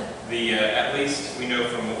 At least we know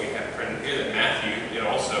from what we have printed here that Matthew, it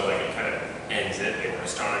also, like, it kind of ends it. They were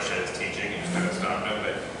astonished at his teaching and just kind of stopped him.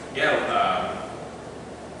 But yeah,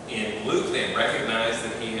 in Luke, they recognized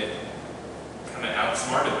that he had kind of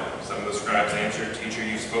outsmarted them. Some of the scribes answered, "Teacher,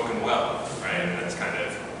 you've spoken well," right? And that's kind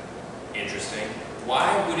of interesting.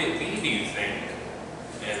 Why would it be, do you think,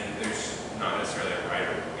 and there's not necessarily a right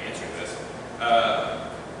answer to this,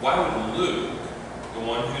 why would Luke, the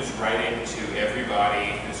one who's writing to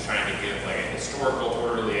everybody, who's trying to give like a historical,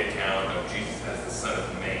 orderly account of Jesus as the Son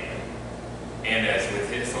of Man, and as with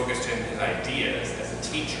his focus in his ideas as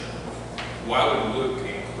a teacher, why would Luke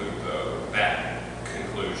include that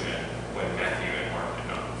conclusion when Matthew and Mark did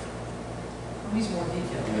not? He's more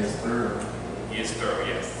detailed. He is thorough. He is thorough,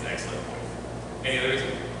 yes, that's an excellent point. Any other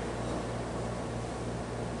reason?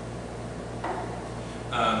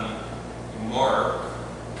 Mark,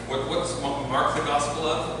 what's Mark the gospel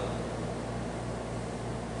of?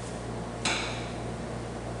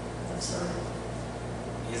 I'm sorry.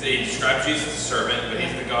 He describes Jesus as a servant, but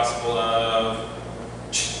he's the gospel of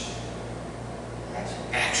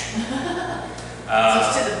action. So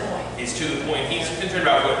it's to the point. He's to the point. He's concerned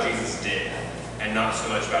about what Jesus did, and not so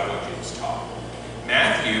much about what Jesus taught.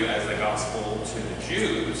 Matthew, as the gospel to the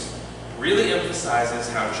Jews, really emphasizes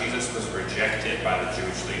how Jesus was rejected by the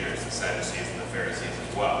Jewish leaders, the Sadducees and the Pharisees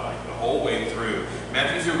as well. Like the whole way through,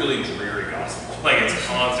 Matthew's a really dreary gospel. Like it's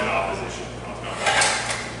constant opposition.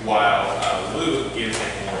 While Luke gives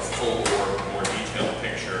a more full or more detailed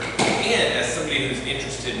picture. And as somebody who's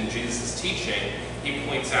interested in Jesus' teaching, he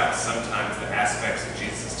points out sometimes the aspects of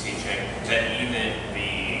Jesus' teaching that even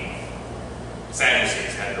the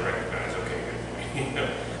Sadducees had to recognize, okay, good.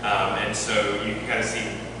 And so you can kind of see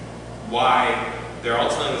why they're all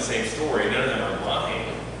telling the same story. None of them are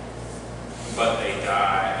lying, but they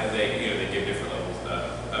give different levels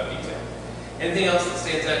of detail. Anything else that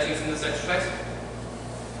stands out to you from this exercise?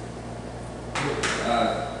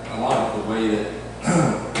 A lot of the way that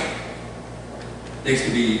things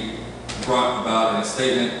can be brought about in a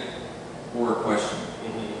statement or a question.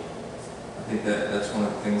 I think that's one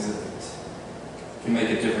of the things that can make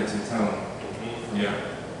a difference in tone. Yeah,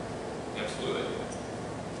 absolutely.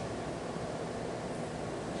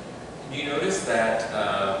 You notice that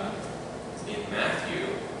in Matthew,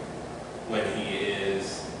 when he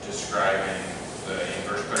is describing in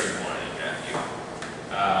verse 31 in Matthew,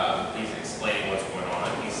 he's explaining what's going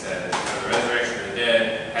on. He says, "For the resurrection of the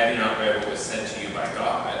dead, have you not read what was said to you by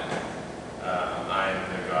God? I am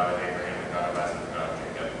the God of Abraham, the God of Isaac, the God of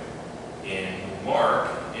Jacob." In Mark,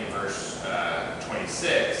 in verse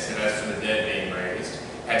 26, and as to the dead being raised,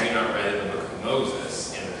 have you not read in the book of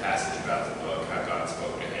Moses, in the passage about the book, how God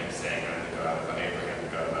spoke to him, saying, "I am the God of Abraham,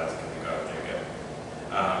 the God of Isaac, and the God of Jacob."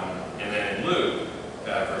 And then in Luke,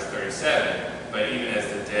 verse 37, "But even as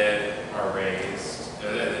the dead are raised,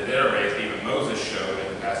 even Moses showed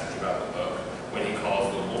in the passage about the book, when he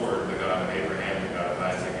calls the Lord the God of Abraham, the God of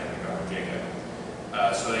Isaac, and the God of Jacob."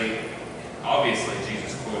 So obviously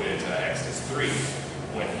Jesus quoted Exodus 3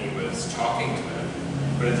 when he was talking to them.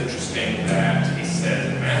 But it's interesting that he says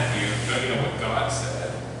in Matthew, don't you know what God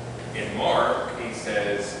said? In Mark, he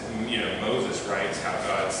says, Moses writes how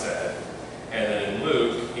God said. And then in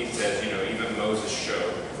Luke, he says, even Moses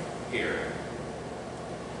showed here.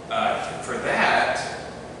 For that,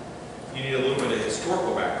 you need a little bit of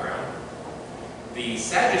historical background. The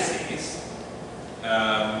Sadducees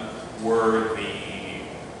were the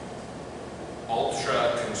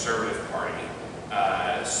ultra-conservative party,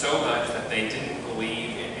 so much that they didn't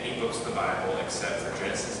believe in any books of the Bible except for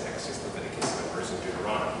Genesis, Exodus, Leviticus, Numbers, and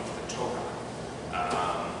Deuteronomy, the Torah,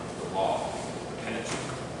 the law, the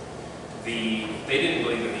Pentateuch. They didn't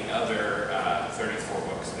believe in the other 34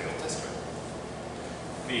 books of the Old Testament.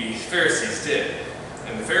 The Pharisees did.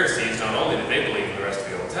 And the Pharisees, not only did they believe in the rest of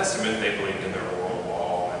the Old Testament, they believed in their oral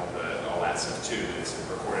law and all that stuff too. It's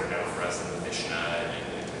recorded now for us in the Mishnah and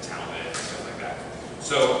the Talmud and stuff like that.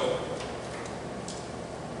 So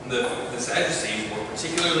the Sadducees were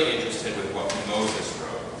particularly interested with what Moses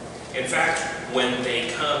wrote. In fact, when they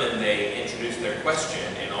come and they introduce their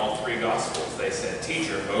question in all three Gospels, they said,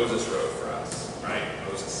 "Teacher, Moses wrote for us," right?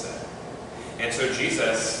 Moses said. And so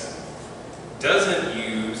Jesus doesn't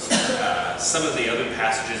use some of the other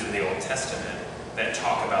passages in the Old Testament that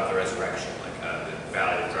talk about the resurrection, like the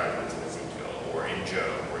Valley of Dry Bones in Ezekiel, or in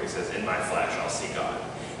Job, where he says, "In my flesh I'll see God."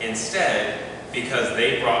 Instead, because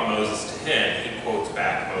they brought Moses to him, he quotes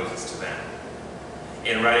back Moses to them.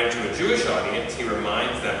 In writing to a Jewish audience, he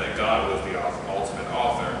reminds them that God was the ultimate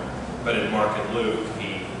author, but in Mark and Luke,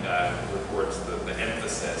 he reports the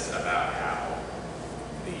emphasis about how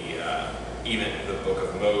even the book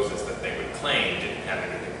of Moses that they would claim didn't have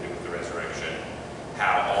anything to do with the resurrection,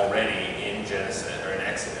 how already in Genesis or in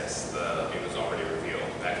Exodus it was already revealed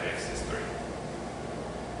back in Exodus 3.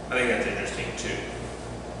 I think that's interesting too.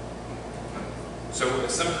 So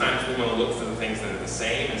sometimes we want to look for the things that are the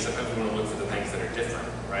same, and sometimes we want to look for the things that are different,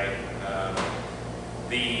 right?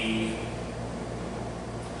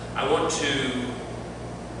 I want to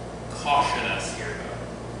caution us here,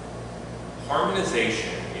 though.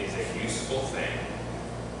 Harmonization is a useful thing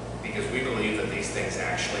because we believe that these things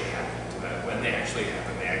actually happen. That when they actually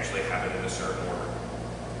happen in a certain order.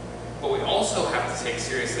 But we also have to take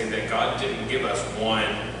seriously that God didn't give us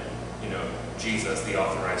one, Jesus, the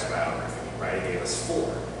authorized biography. Right? He gave us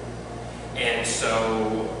 4. And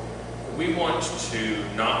so we want to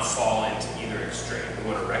not fall into either extreme.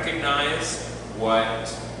 We want to recognize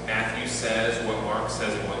what Matthew says, what Mark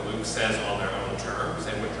says, and what Luke says on their own terms,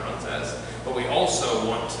 and what John says. But also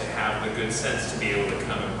want to have the good sense to be able to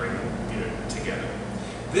come and bring them, together.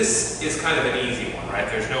 This is kind of an easy one, right?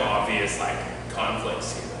 There's no obvious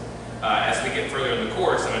conflicts here. As we get further in the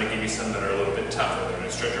course, I'm going to give you some that are a little bit tougher. They're going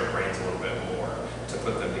to stretch our brains a little bit more to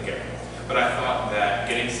put them together. But I thought that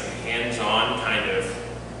getting some hands-on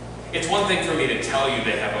it's one thing for me to tell you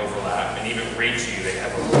they have overlap and even read to you they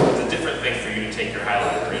have overlap. It's a different thing for you to take your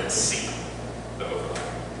highlighter and see the overlap.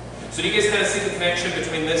 So do you guys kind of see the connection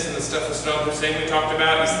between this and the stuff that Saddam Hussein we talked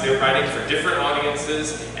about? They're writing for different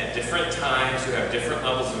audiences at different times who have different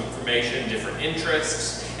levels of information, different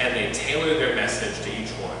interests, and they tailor their message to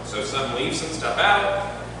each one. So some leave some stuff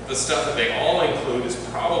out. The stuff that they all include is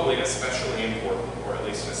probably especially important, or at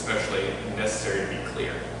least especially necessary to be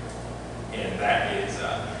clear. And that is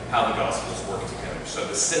how the Gospels work together. So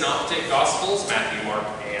the synoptic Gospels, Matthew, Mark,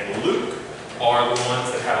 and Luke, are the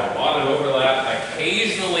ones that have a lot of overlap.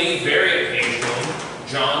 Occasionally, very occasionally,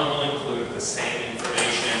 John will include the same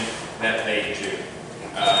information that they do.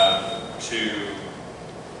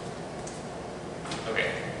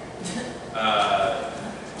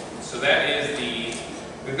 So that is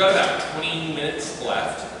we've got about 20 minutes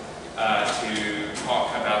left to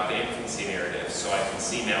talk about the infancy narrative. So I can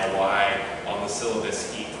see now why on the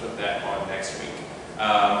syllabus he put that on next week.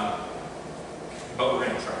 But we're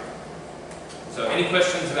going to try. So any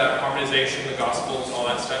questions about harmonization, the Gospels, all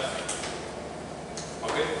that stuff? All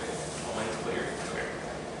good? All minds clear? Okay.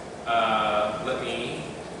 Let me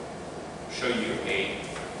show you a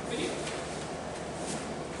video.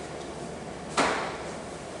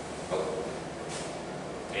 Oh.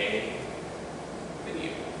 A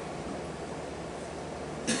video.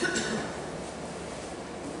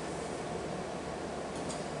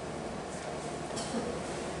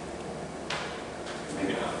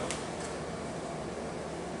 Maybe not.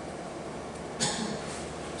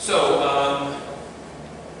 So,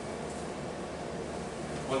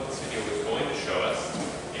 what this video is going to show us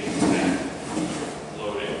is that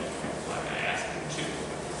loaded, like I asked it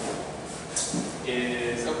to,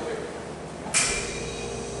 is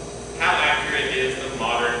how accurate is the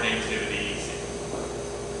modern nativity scene?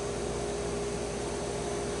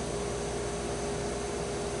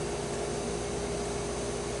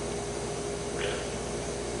 Really?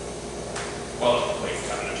 Well, wait,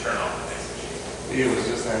 I'm going to turn off the next sheet. Leah was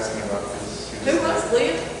just asking about this. Who was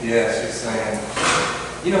Leah? Yeah, she's saying,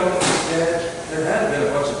 Dad, there had been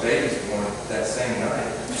a bunch of babies born that same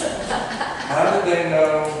night. How did they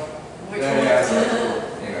know? Which that, one? yeah, it's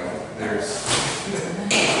like, there's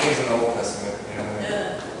things in the Old Testament,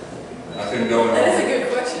 Yeah. I couldn't go in That is all. a good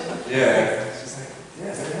question. Yeah. She's like,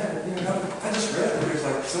 yeah, there had, I just read that there's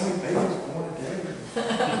like so many babies born a day.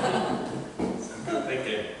 Good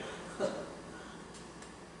thinking.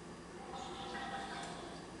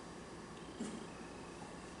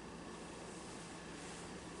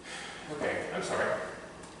 Okay, I'm sorry.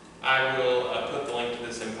 I will put the link to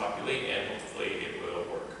this in Populate and hopefully it will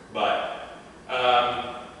work. But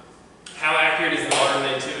how accurate is the modern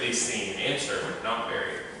nativity scene? Answer, not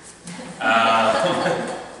very.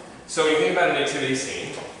 So when you think about a nativity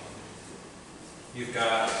scene, you've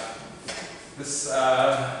got this,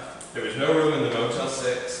 there was no room in the Motel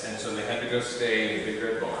 6, and so they had to go stay in the Big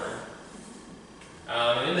Red Barn.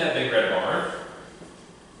 And in that Big Red Barn,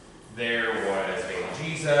 there was baby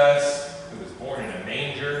Jesus, who was born in a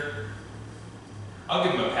manger. I'll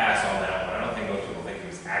give him a pass on that one. I don't think most people think he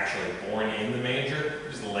was actually born in the manger. He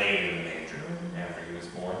was laid in the manger after he was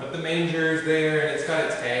born. But the manger's there, and it's got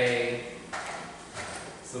its hay.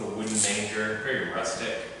 This little wooden manger, very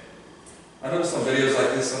rustic. I noticed on videos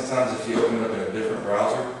like this, sometimes if you open it up in a different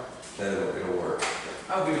browser, that it'll work.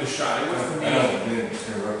 I'll give it a shot. It worked for me. I don't mean to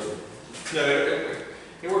interrupt you. No,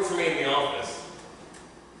 it worked for me in the office.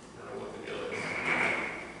 I don't know what the deal is.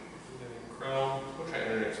 Chrome. We'll try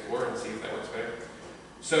Internet Explorer and see if that works better.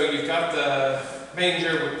 So you've got the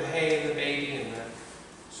manger with the hay and the baby and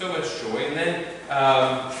so much joy. And then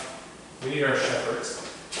we need our shepherds.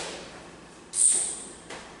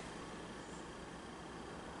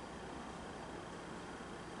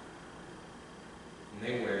 And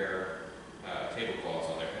they wear tablecloths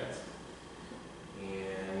on their heads.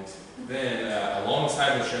 And then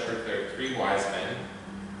alongside the shepherd, there are 3 wise men.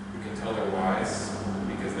 We can tell they're wise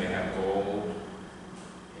because they have gold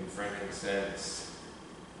and frankincense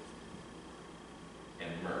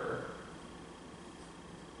and myrrh.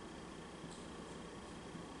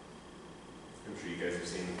 I'm sure you guys have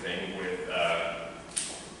seen the thing with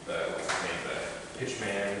what's his name, the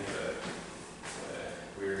pitchman.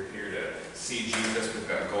 We're here to see Jesus. We've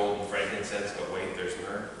got gold and frankincense, but wait, there's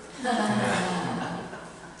myrrh.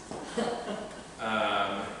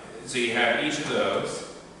 So you have each of those.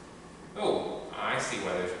 Oh, see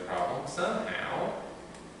why there's a problem. Somehow,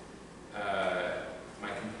 my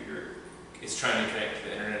computer is trying to connect to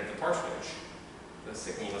the internet at the parsonage. The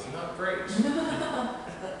signal is not great. I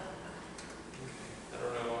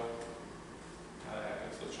don't know how that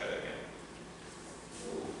happens. Let's try that again.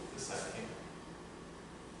 Oh, this side came.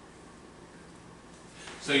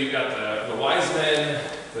 So you've got the wise men,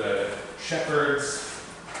 the shepherds,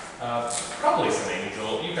 probably some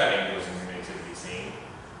angels. You've got angels in your nativity scene.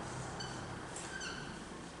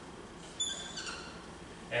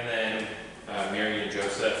 And then Mary and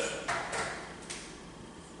Joseph.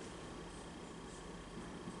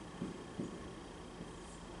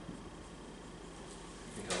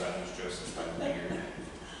 You can tell that was Joseph by the beard.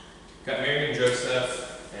 Got Mary and Joseph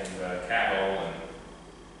and cattle and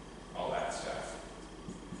all that stuff.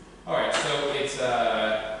 All right, so it's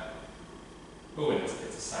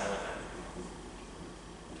it's a silent night.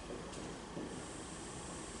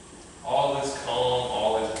 All is calm,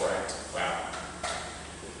 all is bright. Wow.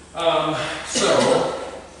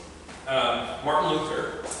 Martin Luther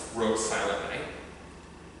wrote Silent Night.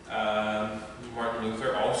 Martin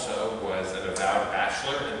Luther also was an avowed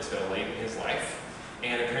bachelor until late in his life,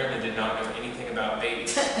 and apparently did not know anything about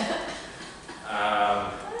babies.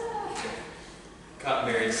 Got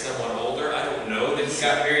married somewhat older. I don't know that he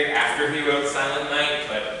got married after he wrote Silent Night,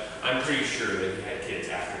 but I'm pretty sure that he had kids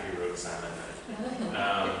after he wrote Silent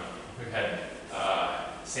Night. We had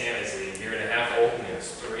Sam is a year and a half old and he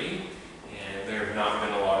was 3, and there have not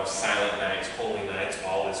been a lot of silent nights, holy nights,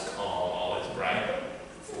 all is calm, all is bright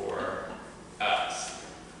for us.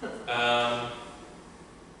 Well,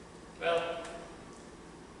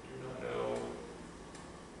 do not know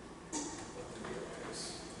what the deal is.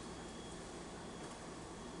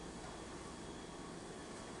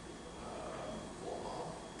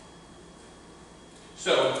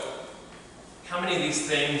 So, how many of these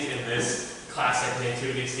things in this classic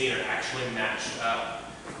nativity scene are actually matched up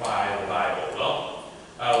by the Bible? Well,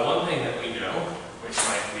 one thing that we know, which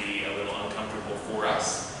might be a little uncomfortable for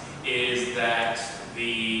us, is that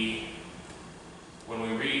when we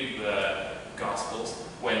read the Gospels,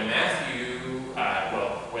 when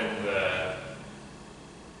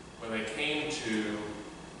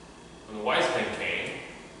when the wise men came,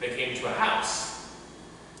 they came to a house,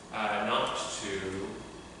 not to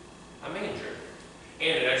a manger.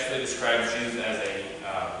 And it actually describes Jesus as a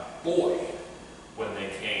boy when they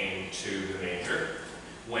came to the manger.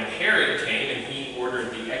 When Herod came and he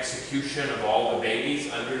ordered the execution of all the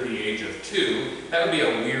babies under the age of 2, that would be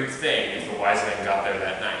a weird thing if the wise men got there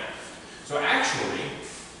that night. So actually,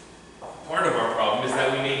 part of our problem is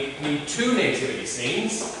that we need 2 nativity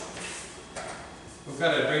scenes. We've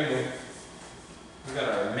got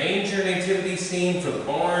our manger nativity scene for the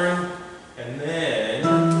barn, and then,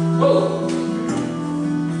 whoa!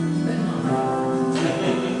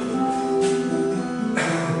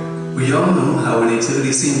 We all know how a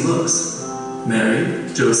nativity scene looks. Mary,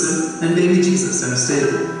 Joseph, and baby Jesus in a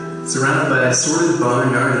stable, surrounded by assorted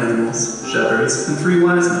barnyard animals, shepherds, and 3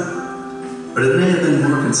 wise men. But it may have been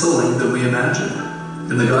more consoling than we imagined.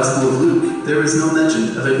 In the Gospel of Luke, there is no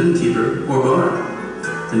mention of an innkeeper or bard.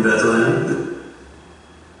 In Bethlehem,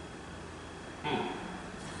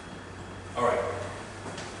 All right.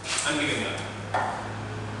 I'm giving up.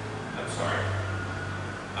 I'm sorry.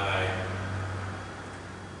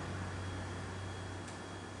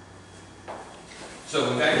 So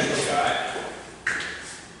we've actually got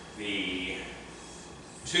the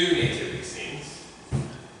 2 nativity scenes.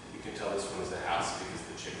 You can tell this one is a house because of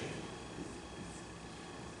the chimney.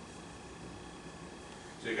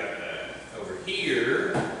 So you got over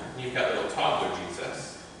here, you've got little toddler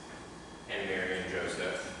Jesus and Mary and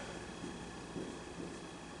Joseph.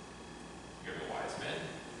 You're the wise men.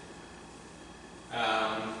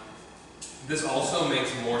 This also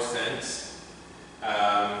makes more sense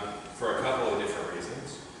for a couple of different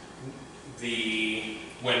reasons.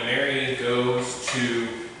 When Mary goes to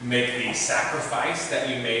make the sacrifice that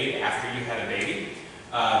you made after you had a baby,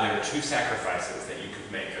 there are 2 sacrifices that you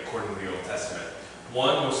could make according to the Old Testament.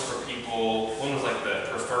 One was like the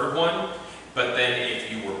preferred one, but then if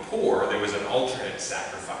you were poor, there was an alternate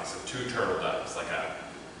sacrifice of 2 turtle doves, like a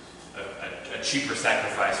cheaper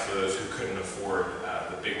sacrifice for those who couldn't afford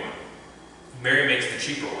the big one. Mary makes the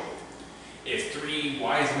cheaper one. If 3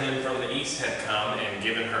 wise men from the east had come and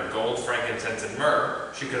given her gold, frankincense, and myrrh,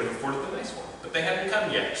 she could have afforded the nice one. But they hadn't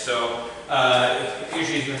come yet. So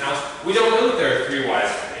usually in the house, we don't know that there are 3 wise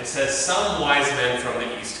men. It says some wise men from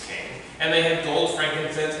the east came, and they had gold,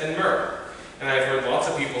 frankincense, and myrrh. And I've heard lots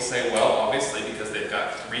of people say, well, obviously because they've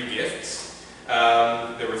got 3 gifts,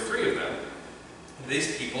 there were 3 of them.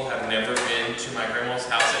 These people have never been to my grandma's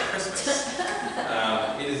house at Christmas.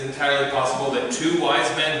 is entirely possible that 2 wise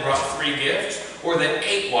men brought 3 gifts, or that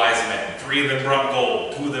 8 wise men, 3 of them brought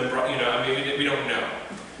gold, 2 of them brought, I mean, we don't know.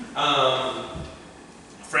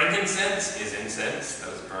 Frankincense is incense that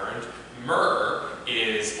was burned. Myrrh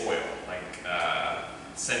is oil, like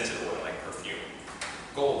scented oil, like perfume.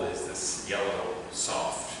 Gold is this yellow,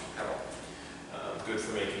 soft metal, good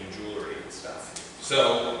for making jewelry and stuff.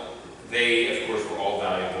 So they, of course, were all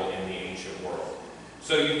valuable in the ancient world.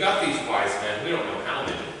 So you've got these wise men, we don't know how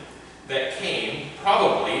many, that came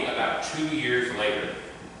probably about 2 years later.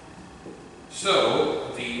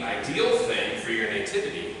 So the ideal thing for your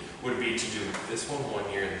nativity would be to do this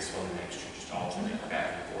one year and this one the next year, just alternate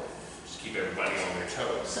back and forth. Just keep everybody on their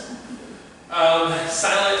toes.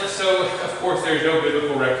 Silent, so of course there's no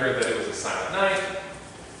biblical record that it was a silent night.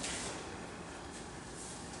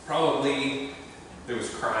 Probably there was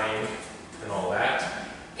crying and all that.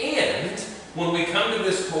 And when we come to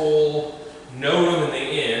this whole no room in the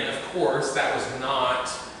inn, of course, that was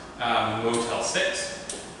not Motel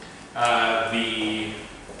 6.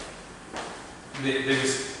 There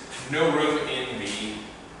was no room in the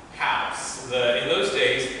house. In those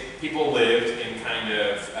days, people lived in kind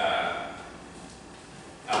of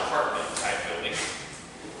apartment-type buildings.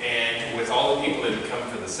 And with all the people that had come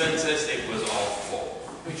for the census, it was all full.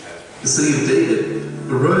 The city of David,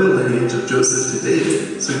 the royal lineage of Joseph to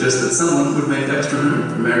David, suggests that someone would make extra room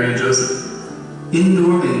for Mary and Joseph.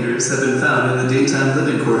 Indoor mangers have been found in the daytime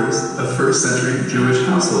living quarters of first-century Jewish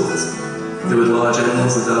households. They would lodge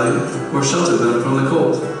animals of value or shelter them from the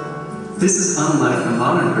cold. This is unlike the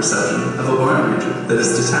modern perception of a barn manger that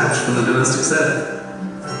is detached from the domestic setting.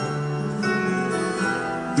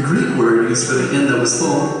 The Greek word used for the inn that was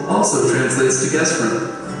full also translates to guest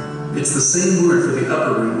room. It's the same word for the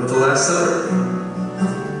upper room of the Last Supper.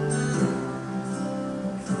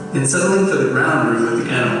 In settling for the ground room with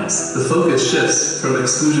the animals, the focus shifts from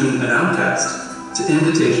exclusion and outcast to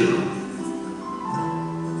invitational.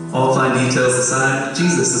 All fine details aside,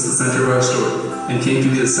 Jesus is the center of our story and came to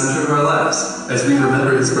be the center of our lives as we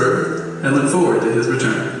remember his birth and look forward to his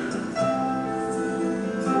return.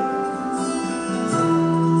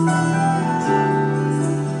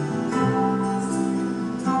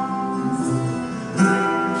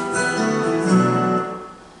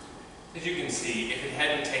 As you can see, if it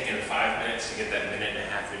hadn't taken 5 minutes to get that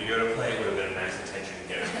 1.5-minute video to play, it would have been a nice intention to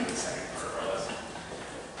get it for the second part of our lesson.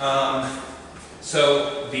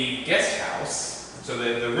 So the guest house, so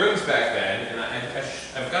the rooms back then, and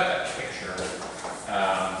I've got that picture.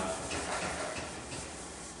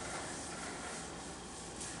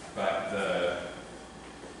 But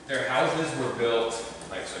their houses were built,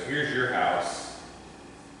 like, so here's your house.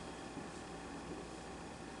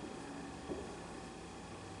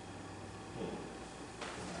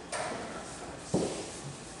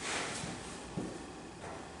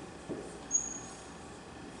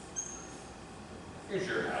 Here's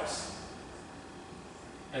your house.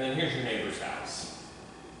 And then here's your neighbor's house.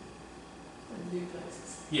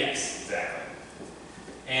 Duplexes. Yes, exactly.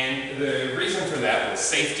 And the reason for that was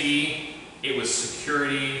safety, it was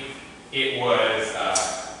security, it was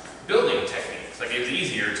building techniques. Like, it was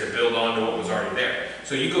easier to build onto what was already there.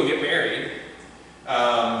 So you go get married,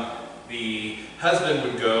 the husband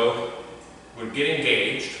would get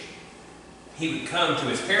engaged, he would come to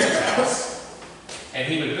his parents' house, and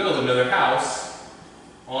he would build another house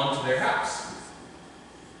onto their house.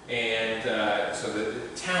 And so the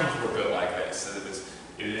towns were built like this. So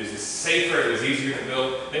it was safer, it was easier to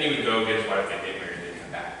build. Then he would go get his wife, get married, and then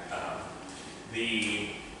come back. The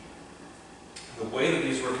way that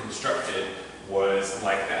these were constructed was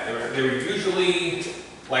like that. They were usually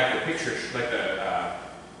like the picture, like the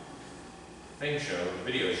thing showed, the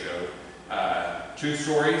video showed, 2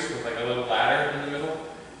 stories with like a little ladder in the middle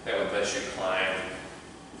that would let you climb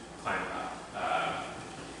up.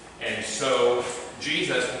 And so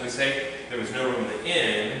Jesus, when we say there was no room in the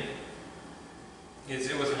inn,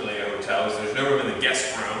 it wasn't really a hotel. There's no room in the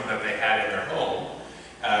guest room that they had in their home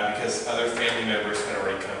because other family members had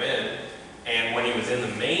already come in. And when he was in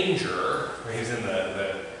the manger, when he was in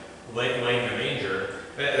laying in the manger,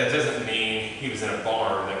 that doesn't mean he was in a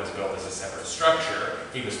barn that was built as a separate structure.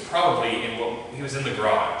 He was probably he was in the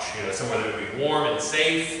garage, somewhere that would be warm and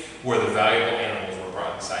safe, where the valuable animals were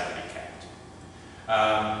brought inside to be kept.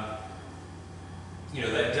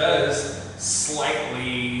 That does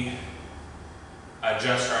slightly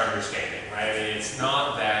adjust our understanding, right? I mean, it's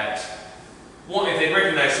not that, if they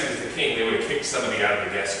recognized he was the king, they would have kicked somebody out of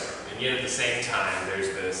the guest room. And yet at the same time, there's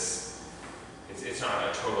this, it's not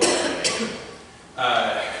a total elimination.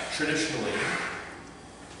 Traditionally,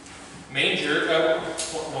 manger,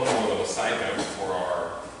 one more little side note for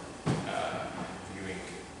our viewing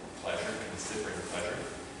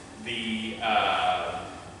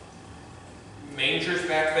mangers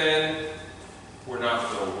back then were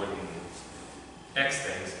not little wooden X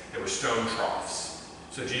things, they were stone troughs.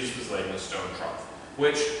 So Jesus was laid in a stone trough,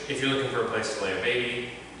 which, if you're looking for a place to lay a baby,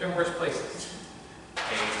 there are worse places.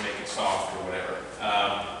 And to make it soft or whatever.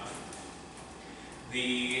 I'm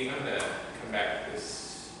going to come back to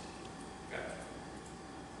this. Okay.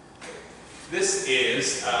 This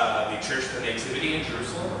is the Church of the Nativity in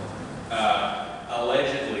Jerusalem.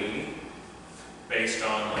 Allegedly, based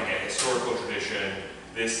on like a historical tradition,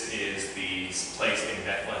 this is the place in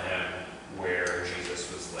Bethlehem where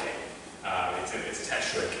Jesus was laid. It's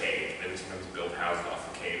attached to a cave. They would sometimes build houses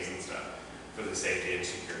off of caves and stuff for the safety and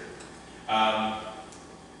security.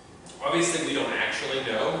 Obviously, we don't actually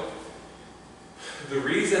know. The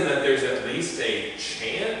reason that there's at least a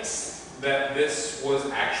chance that this was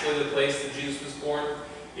actually the place that Jesus was born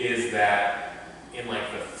is that in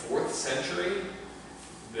like the 4th century,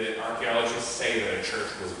 the archaeologists say that a church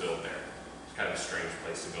was built there. It's kind of a strange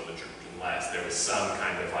place to build a church, unless there was some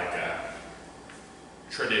kind of like a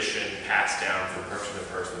tradition passed down from person to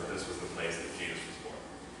person that this was the place that Jesus was born.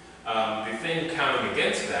 The thing counting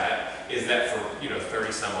against that is that for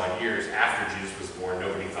 30 some odd years after Jesus was born,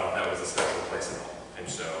 nobody thought that was a special place at all. And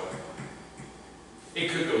so it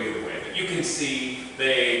could go either way. But you can see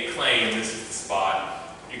they claim this is the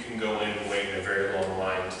spot. You can go in and wait in a very long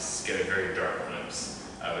line to get a very dark glimpse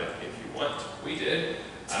of it if you want. We did.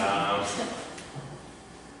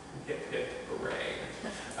 Hip hip hooray.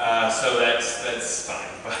 So that's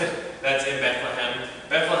fine. But that's in Bethlehem.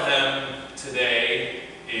 Bethlehem today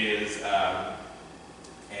is an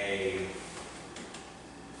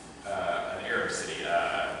Arab city,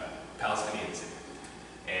 Palestinian city.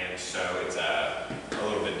 And so it's a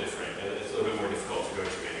little bit different. It's a little bit more difficult to go to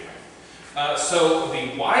anyway. So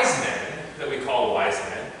the wise men, that we call wise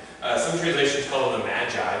men, some translations call them the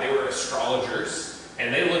Magi. They were astrologers,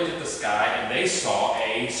 and they looked at the sky and they saw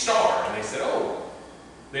a star. And they said, oh,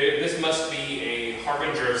 this must be a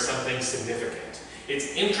harbinger of something significant.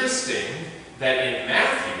 It's interesting that in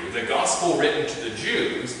Matthew, the gospel written to the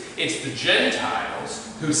Jews, it's the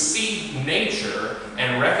Gentiles who see nature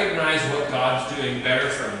and recognize what God's doing better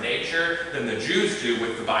from nature than the Jews do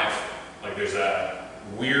with the Bible. Like there's a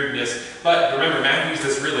weirdness. But remember, Matthew's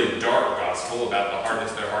this really dark gospel about the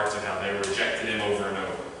hardness of their hearts and how they rejected him over and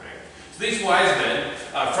over. Right? So these wise men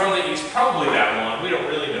from the east, probably Babylon, we don't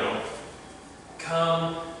really know,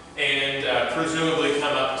 come and presumably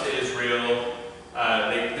come up to Israel.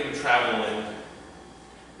 They would travel in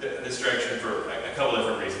this direction for a couple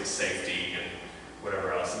different reasons, safety and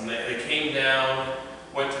whatever else. And they came down,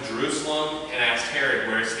 went to Jerusalem, and asked Herod,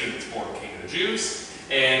 where is he that's born king of the Jews?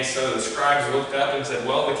 And so the scribes looked up and said,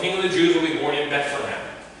 well, the king of the Jews will be born in Bethlehem.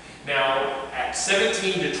 Now, at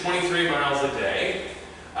 17 to 23 miles a day,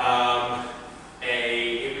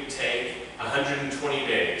 it would take 120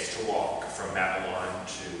 days to walk from Babylon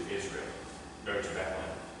to Israel, or to Bethlehem.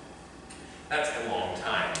 That's a long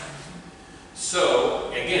time.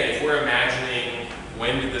 So, again, if we're imagining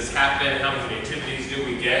when did this happen, how many nativities do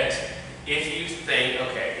we get, if you think,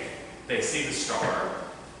 okay, they see the star,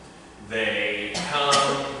 they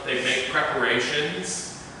come, they make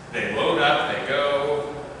preparations, they load up, they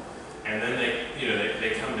go, and then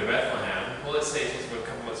they come to Bethlehem. Well, let's say it takes a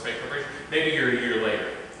couple months to make preparation. Maybe you're a year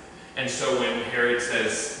later. And so when Herod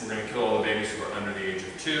says we're going to kill all the babies who are under the age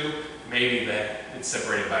of 2, maybe that it's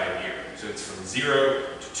separated by a year. So it's from 0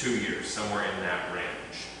 to 2 years, somewhere in that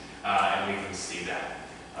range. And we can see that.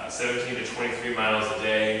 17 to 23 miles a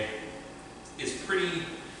day is pretty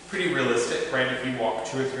realistic, right? If you walk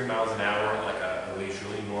 2 or 3 miles an hour at like a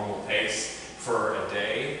leisurely, normal pace for a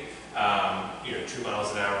day, 2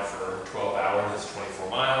 miles an hour for 12 hours is 24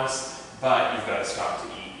 miles, but you've got to stop to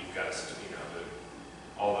eat, you've got to,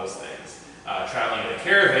 all those things. Traveling in a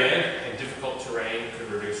caravan in difficult terrain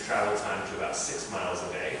could reduce travel time to about 6 miles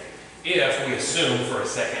a day. If we assume for a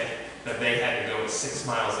second that they had to go 6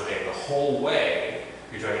 miles a day the whole way,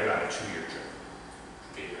 you're talking about a 2-year trip. It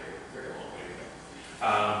would be a very, very long way to go.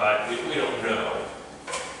 But we don't know.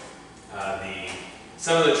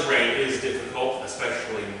 Some of the terrain is difficult,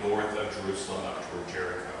 especially north of Jerusalem up toward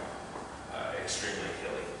Jericho. Extremely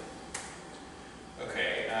hilly.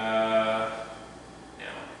 Okay, now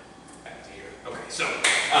back to here. Okay, so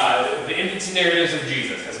the infancy narratives of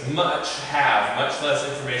Jesus have much less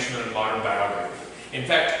information than a modern biography. In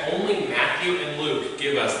fact, only Matthew and Luke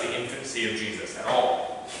give us the infancy of Jesus at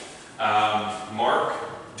all. Mark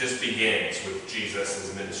just begins with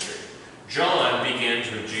Jesus' ministry. John begins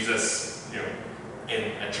with Jesus, in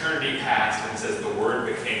eternity past and says the Word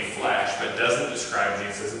became flesh, but doesn't describe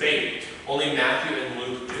Jesus as a baby. Only Matthew and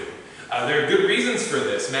Luke do. There are good reasons for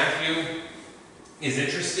this. Matthew is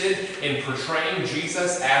interested in portraying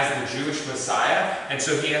Jesus as the Jewish Messiah, and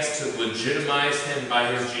so he has to legitimize him by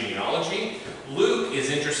his genealogy. Luke is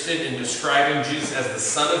interested in describing Jesus as the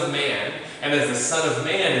Son of Man, and as the Son of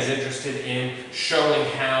Man is interested in showing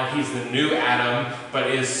how he's the new Adam, but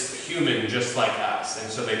is human just like us. And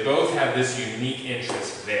so they both have this unique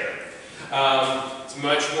interest there. They're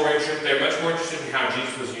much more interested in how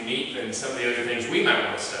Jesus was unique than some of the other things we might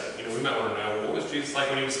want to study. You know, we might want to know, what was Jesus like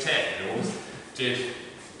when he was 10? You know, did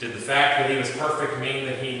the fact that he was perfect mean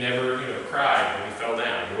that he never, cried when he fell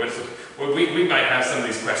down? We might have some of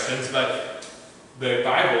these questions, but the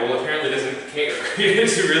Bible apparently doesn't care.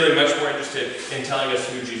 It's really much more interested in telling us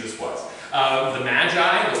who Jesus was. The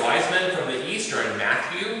Magi, the wise men from the east, are in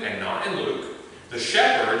Matthew and not in Luke. The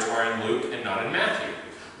shepherds are in Luke and not in Matthew.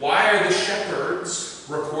 Why are the shepherds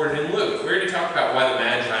recorded in Luke? We already talked about why the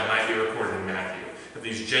Magi might be recorded in Matthew, that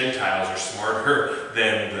these Gentiles are smarter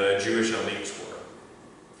than the Jewish elites were.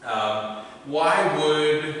 Why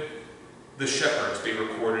would the shepherds be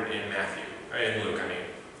recorded in Matthew, or in Luke, I mean?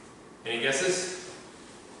 Any guesses?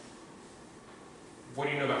 What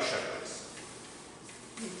do you know about shepherds?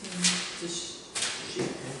 To sheep.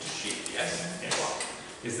 To sheep, yes. Yes.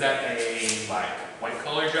 Is that a white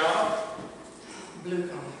collar job? Blue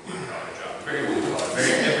collar. Blue collar job. Very blue collar.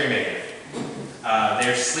 Very every man.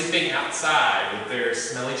 They're sleeping outside with their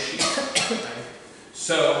smelly sheep. Right?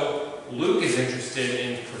 So Luke is interested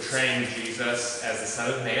in portraying Jesus as the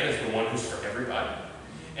Son of Man, as the one who's for everybody.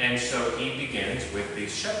 And so he begins with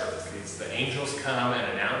these shepherds. The angels come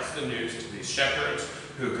and announce the news to these shepherds,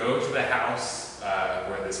 who go to the house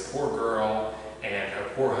where this poor girl and her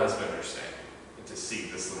poor husband are staying, to see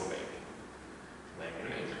this little baby laying in a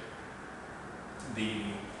manger.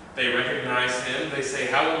 They recognize him. They say,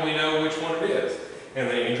 "How will we know which one it is?" And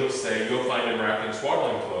the angels say, "You'll find him wrapped in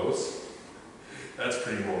swaddling clothes." That's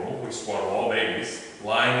pretty normal. We swaddle all babies.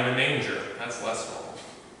 Lying in a manger. That's less normal.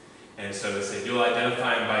 And so they say, "You'll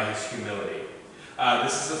identify him by his humility."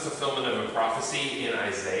 This is a fulfillment of a prophecy in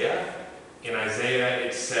Isaiah. In Isaiah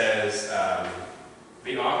it says,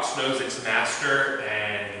 the ox knows its master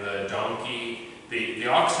and the donkey, the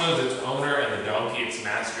ox knows its owner and the donkey its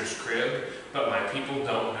master's crib, but my people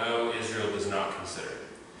don't know, Israel does not consider.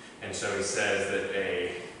 And so he says that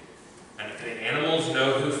animals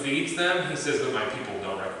know who feeds them. He says that my people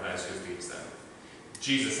don't recognize who feeds them.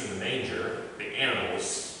 Jesus in the manger, the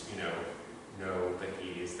animals, know that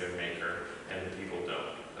he is their maker, and the people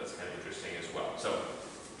don't. That's kind of interesting as well. So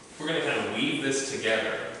we're going to kind of weave this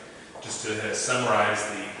together just to summarize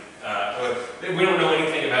we don't know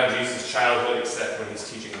anything about Jesus' childhood except when he's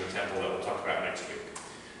teaching in the temple that we'll talk about next week.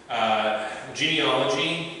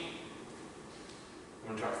 Genealogy, I'm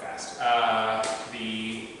going to talk fast.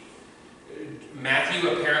 Matthew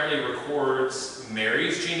apparently records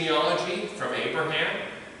Mary's genealogy from Abraham,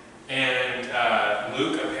 and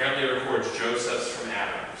Luke apparently records Joseph's from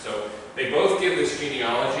Adam. So they both give this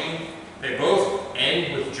genealogy. They both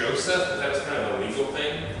end with Joseph, but that was kind of a legal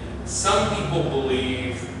thing. Some people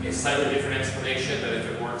believe a slightly different explanation, that if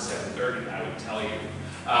it weren't 730, I would tell you.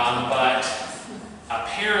 But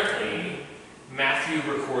apparently, Matthew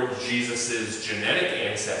records Jesus' genetic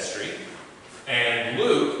ancestry, and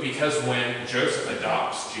Luke, because when Joseph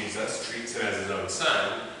adopts Jesus, treats him as his own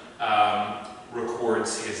son,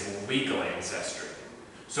 records his legal ancestry.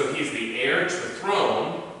 So he's the heir to the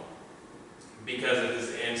throne because of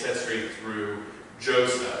his ancestry through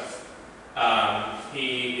Joseph.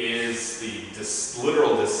 He is the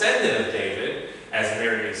literal descendant of David, as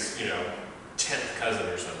Mary's, 10th cousin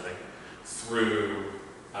or something, through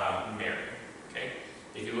Mary. Okay?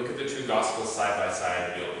 If you look at the two Gospels side by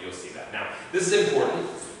side, you'll see that. Now, this is important.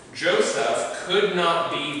 Joseph could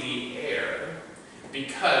not be the heir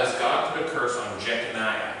because God put a curse on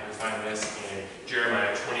Jeconiah. We find this in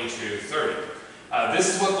Jeremiah 22:30.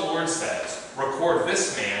 This is what the Lord says: "Record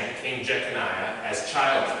this man, King Jeconiah, as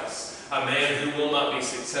childless, a man who will not be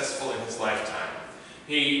successful in his lifetime."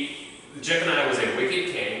 Jeconiah was a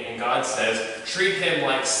wicked king, and God says, treat him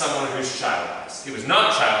like someone who's childless. He was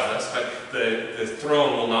not childless, but the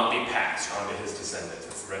throne will not be passed on to his descendants.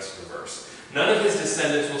 That's the rest of the verse. None of his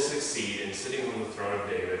descendants will succeed in sitting on the throne of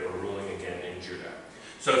David or ruling again in Judah.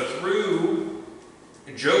 So through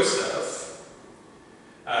Joseph,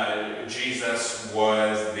 Jesus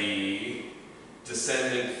was the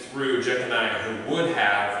descendant through Jeconiah who would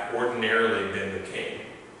have ordinarily been the king.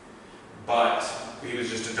 But he was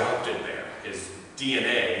just adopted there. His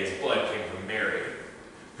DNA, his blood came from Mary,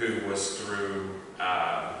 who was through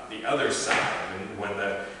the other side. And when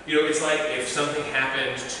it's like if something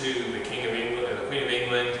happened to the King of England or the Queen of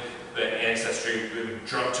England, the ancestry would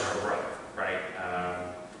jump to her brother, right?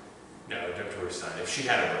 No, jump to her son. If she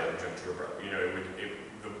had a brother, jump to her brother. You know,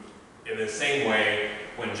 in the same way,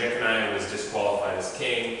 when Jeconiah was disqualified as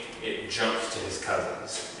king, it jumped to his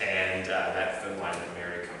cousins, and that's the line that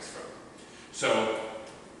Mary comes from. So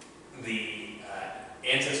the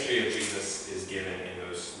ancestry of Jesus is given in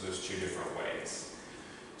those two different ways.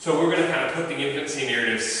 So we're going to kind of put the infancy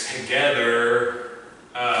narratives together.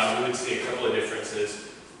 We would see a couple of differences.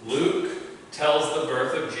 Luke tells the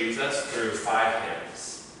birth of Jesus through 5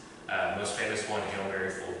 hymns. Most famous one, Hail Mary,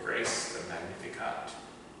 full of grace, the Magnificat.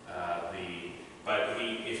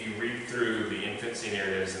 If you read through the infancy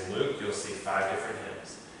narratives in Luke, you'll see 5 different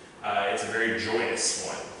hymns. It's a very joyous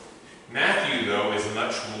one. Matthew, though, is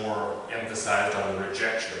much more emphasized on the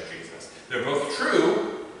rejection of Jesus. They're both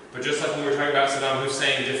true, but just like we were talking about Saddam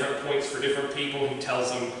Hussein, different points for different people, he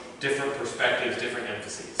tells them different perspectives, different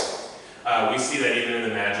emphases. We see that even in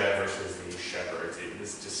the Magi versus the shepherds,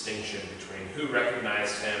 this distinction between who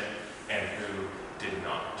recognized him and who did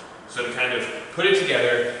not. So to kind of put it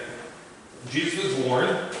together, Jesus was born.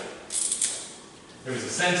 There was a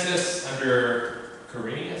census under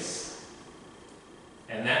Quirinius,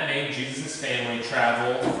 and that made Jesus' family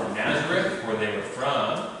travel from Nazareth, where they were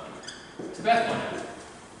from, to Bethlehem.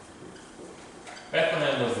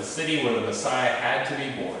 Bethlehem was the city where the Messiah had to be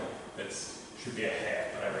born. That should be a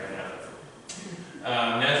hat, but I ran out of it.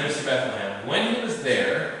 Nazareth to Bethlehem. When he was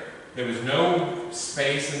there was no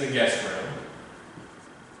space in the guest room.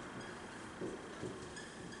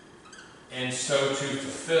 And so to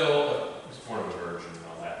fulfill, he was born of a virgin and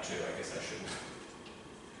all that too. I guess I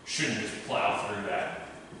shouldn't just plow through that.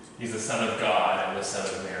 He's the Son of God and the Son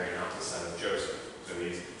of Mary, not the Son of Joseph. So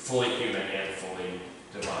he's fully human and fully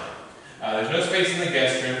divine. There's no space in the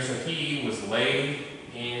guest room, so he was laid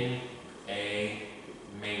in a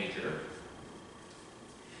manger.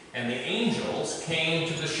 And the angels came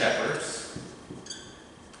to the shepherds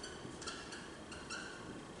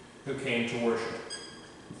who came to worship.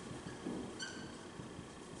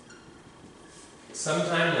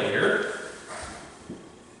 Sometime later,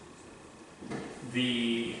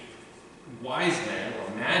 the wise men,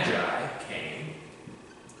 or magi, came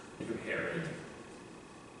to Herod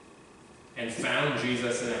and found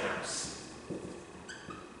Jesus in a house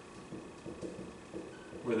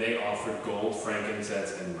where they offered gold,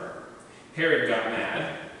 frankincense, and myrrh. Herod got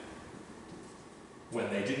mad when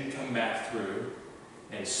they didn't come back through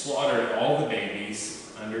and slaughtered all the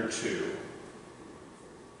babies under 2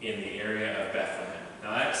 in the area of Bethlehem.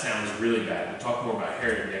 Now that sounds really bad. We'll talk more about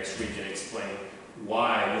Herod next week and explain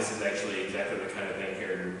why this is actually exactly the kind of thing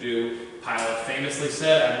Herod would do. Pilate famously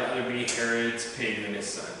said, "I'd rather be Herod's pig than his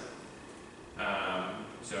son."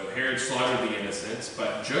 So Herod slaughtered the innocents,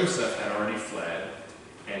 but Joseph had already fled,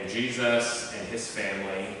 and Jesus and his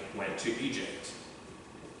family went to Egypt.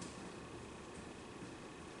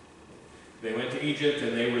 They went to Egypt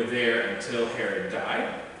and they were there until Herod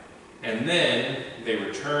died. And then they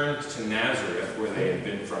returned to Nazareth, where they had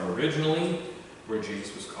been from originally, where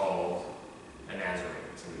Jesus was called a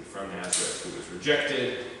Nazarene. Somebody from Nazareth who was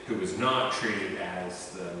rejected, who was not treated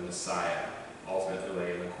as the Messiah, ultimately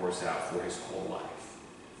laying the course out for his whole life.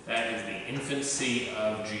 That is the infancy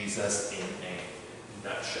of Jesus in a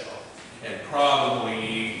nutshell. And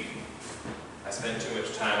probably I spent too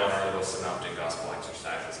much time on our little synoptic gospel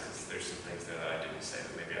exercises because there's some things there that I didn't say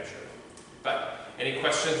that maybe I should have. But any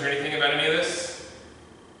questions or anything about any of this?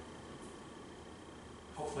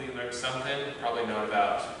 Hopefully you learned something. Probably not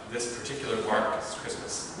about this particular part because it's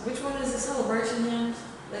Christmas. Which one is the celebration hymn?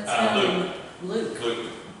 That's Luke. Luke.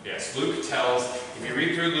 Yes, Luke tells, if you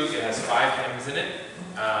read through Luke, it has 5 hymns in it.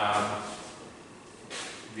 And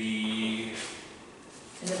the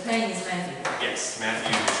pain is Matthew. Yes,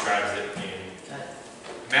 Matthew describes it in...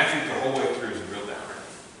 Matthew the whole way through is a real downer.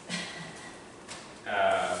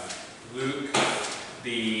 Luke,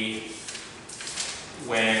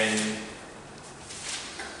 when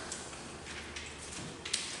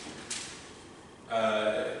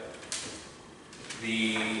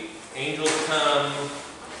the angels come,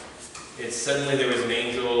 it's suddenly there was an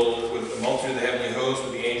angel with a multitude of the heavenly host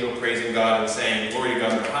with the angel praising God and saying, "Glory to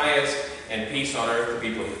God in the highest, and peace on earth to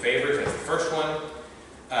people he favors." That's the first one.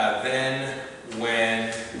 Then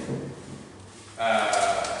when,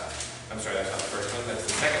 I'm sorry, that's not the first one, that's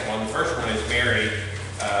the second one. The first one is Mary.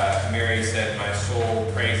 Mary said, "My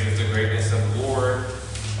soul praises the greatness of the Lord."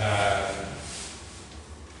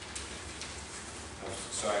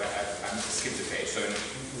 So I skipped a page. So in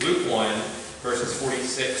Luke 1, verses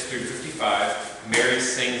 46 through 55, Mary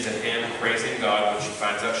sings a hymn praising God when she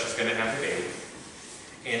finds out she's going to have a baby.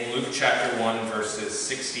 In Luke chapter 1, verses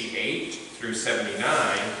 68 through 79,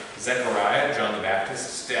 Zechariah, John the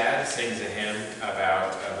Baptist's dad, sings a hymn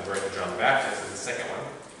about the birth of John the Baptist, is the second one.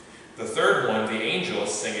 The third one, the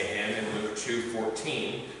angels sing a hymn in Luke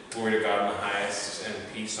 2:14, glory to God in the highest and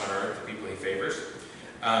peace on earth, the people he favors.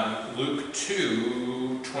 Luke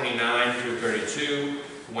 2:29 through 32,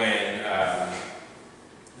 when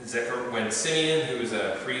Simeon, who is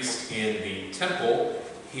a priest in the temple,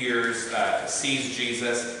 sees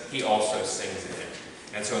Jesus, he also sings a hymn.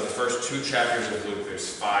 And so in the first 2 chapters of Luke,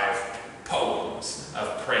 there's 5 poems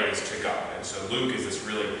of praise to God. And so Luke is this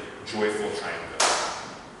really joyful triumvirate.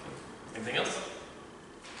 Anything else?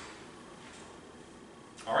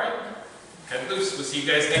 All right. Head loose. We'll see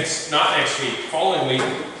you guys not next week, following week.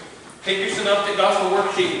 Take your synoptic gospel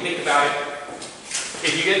worksheet and think about it.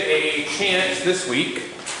 If you get a chance this week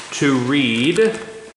to read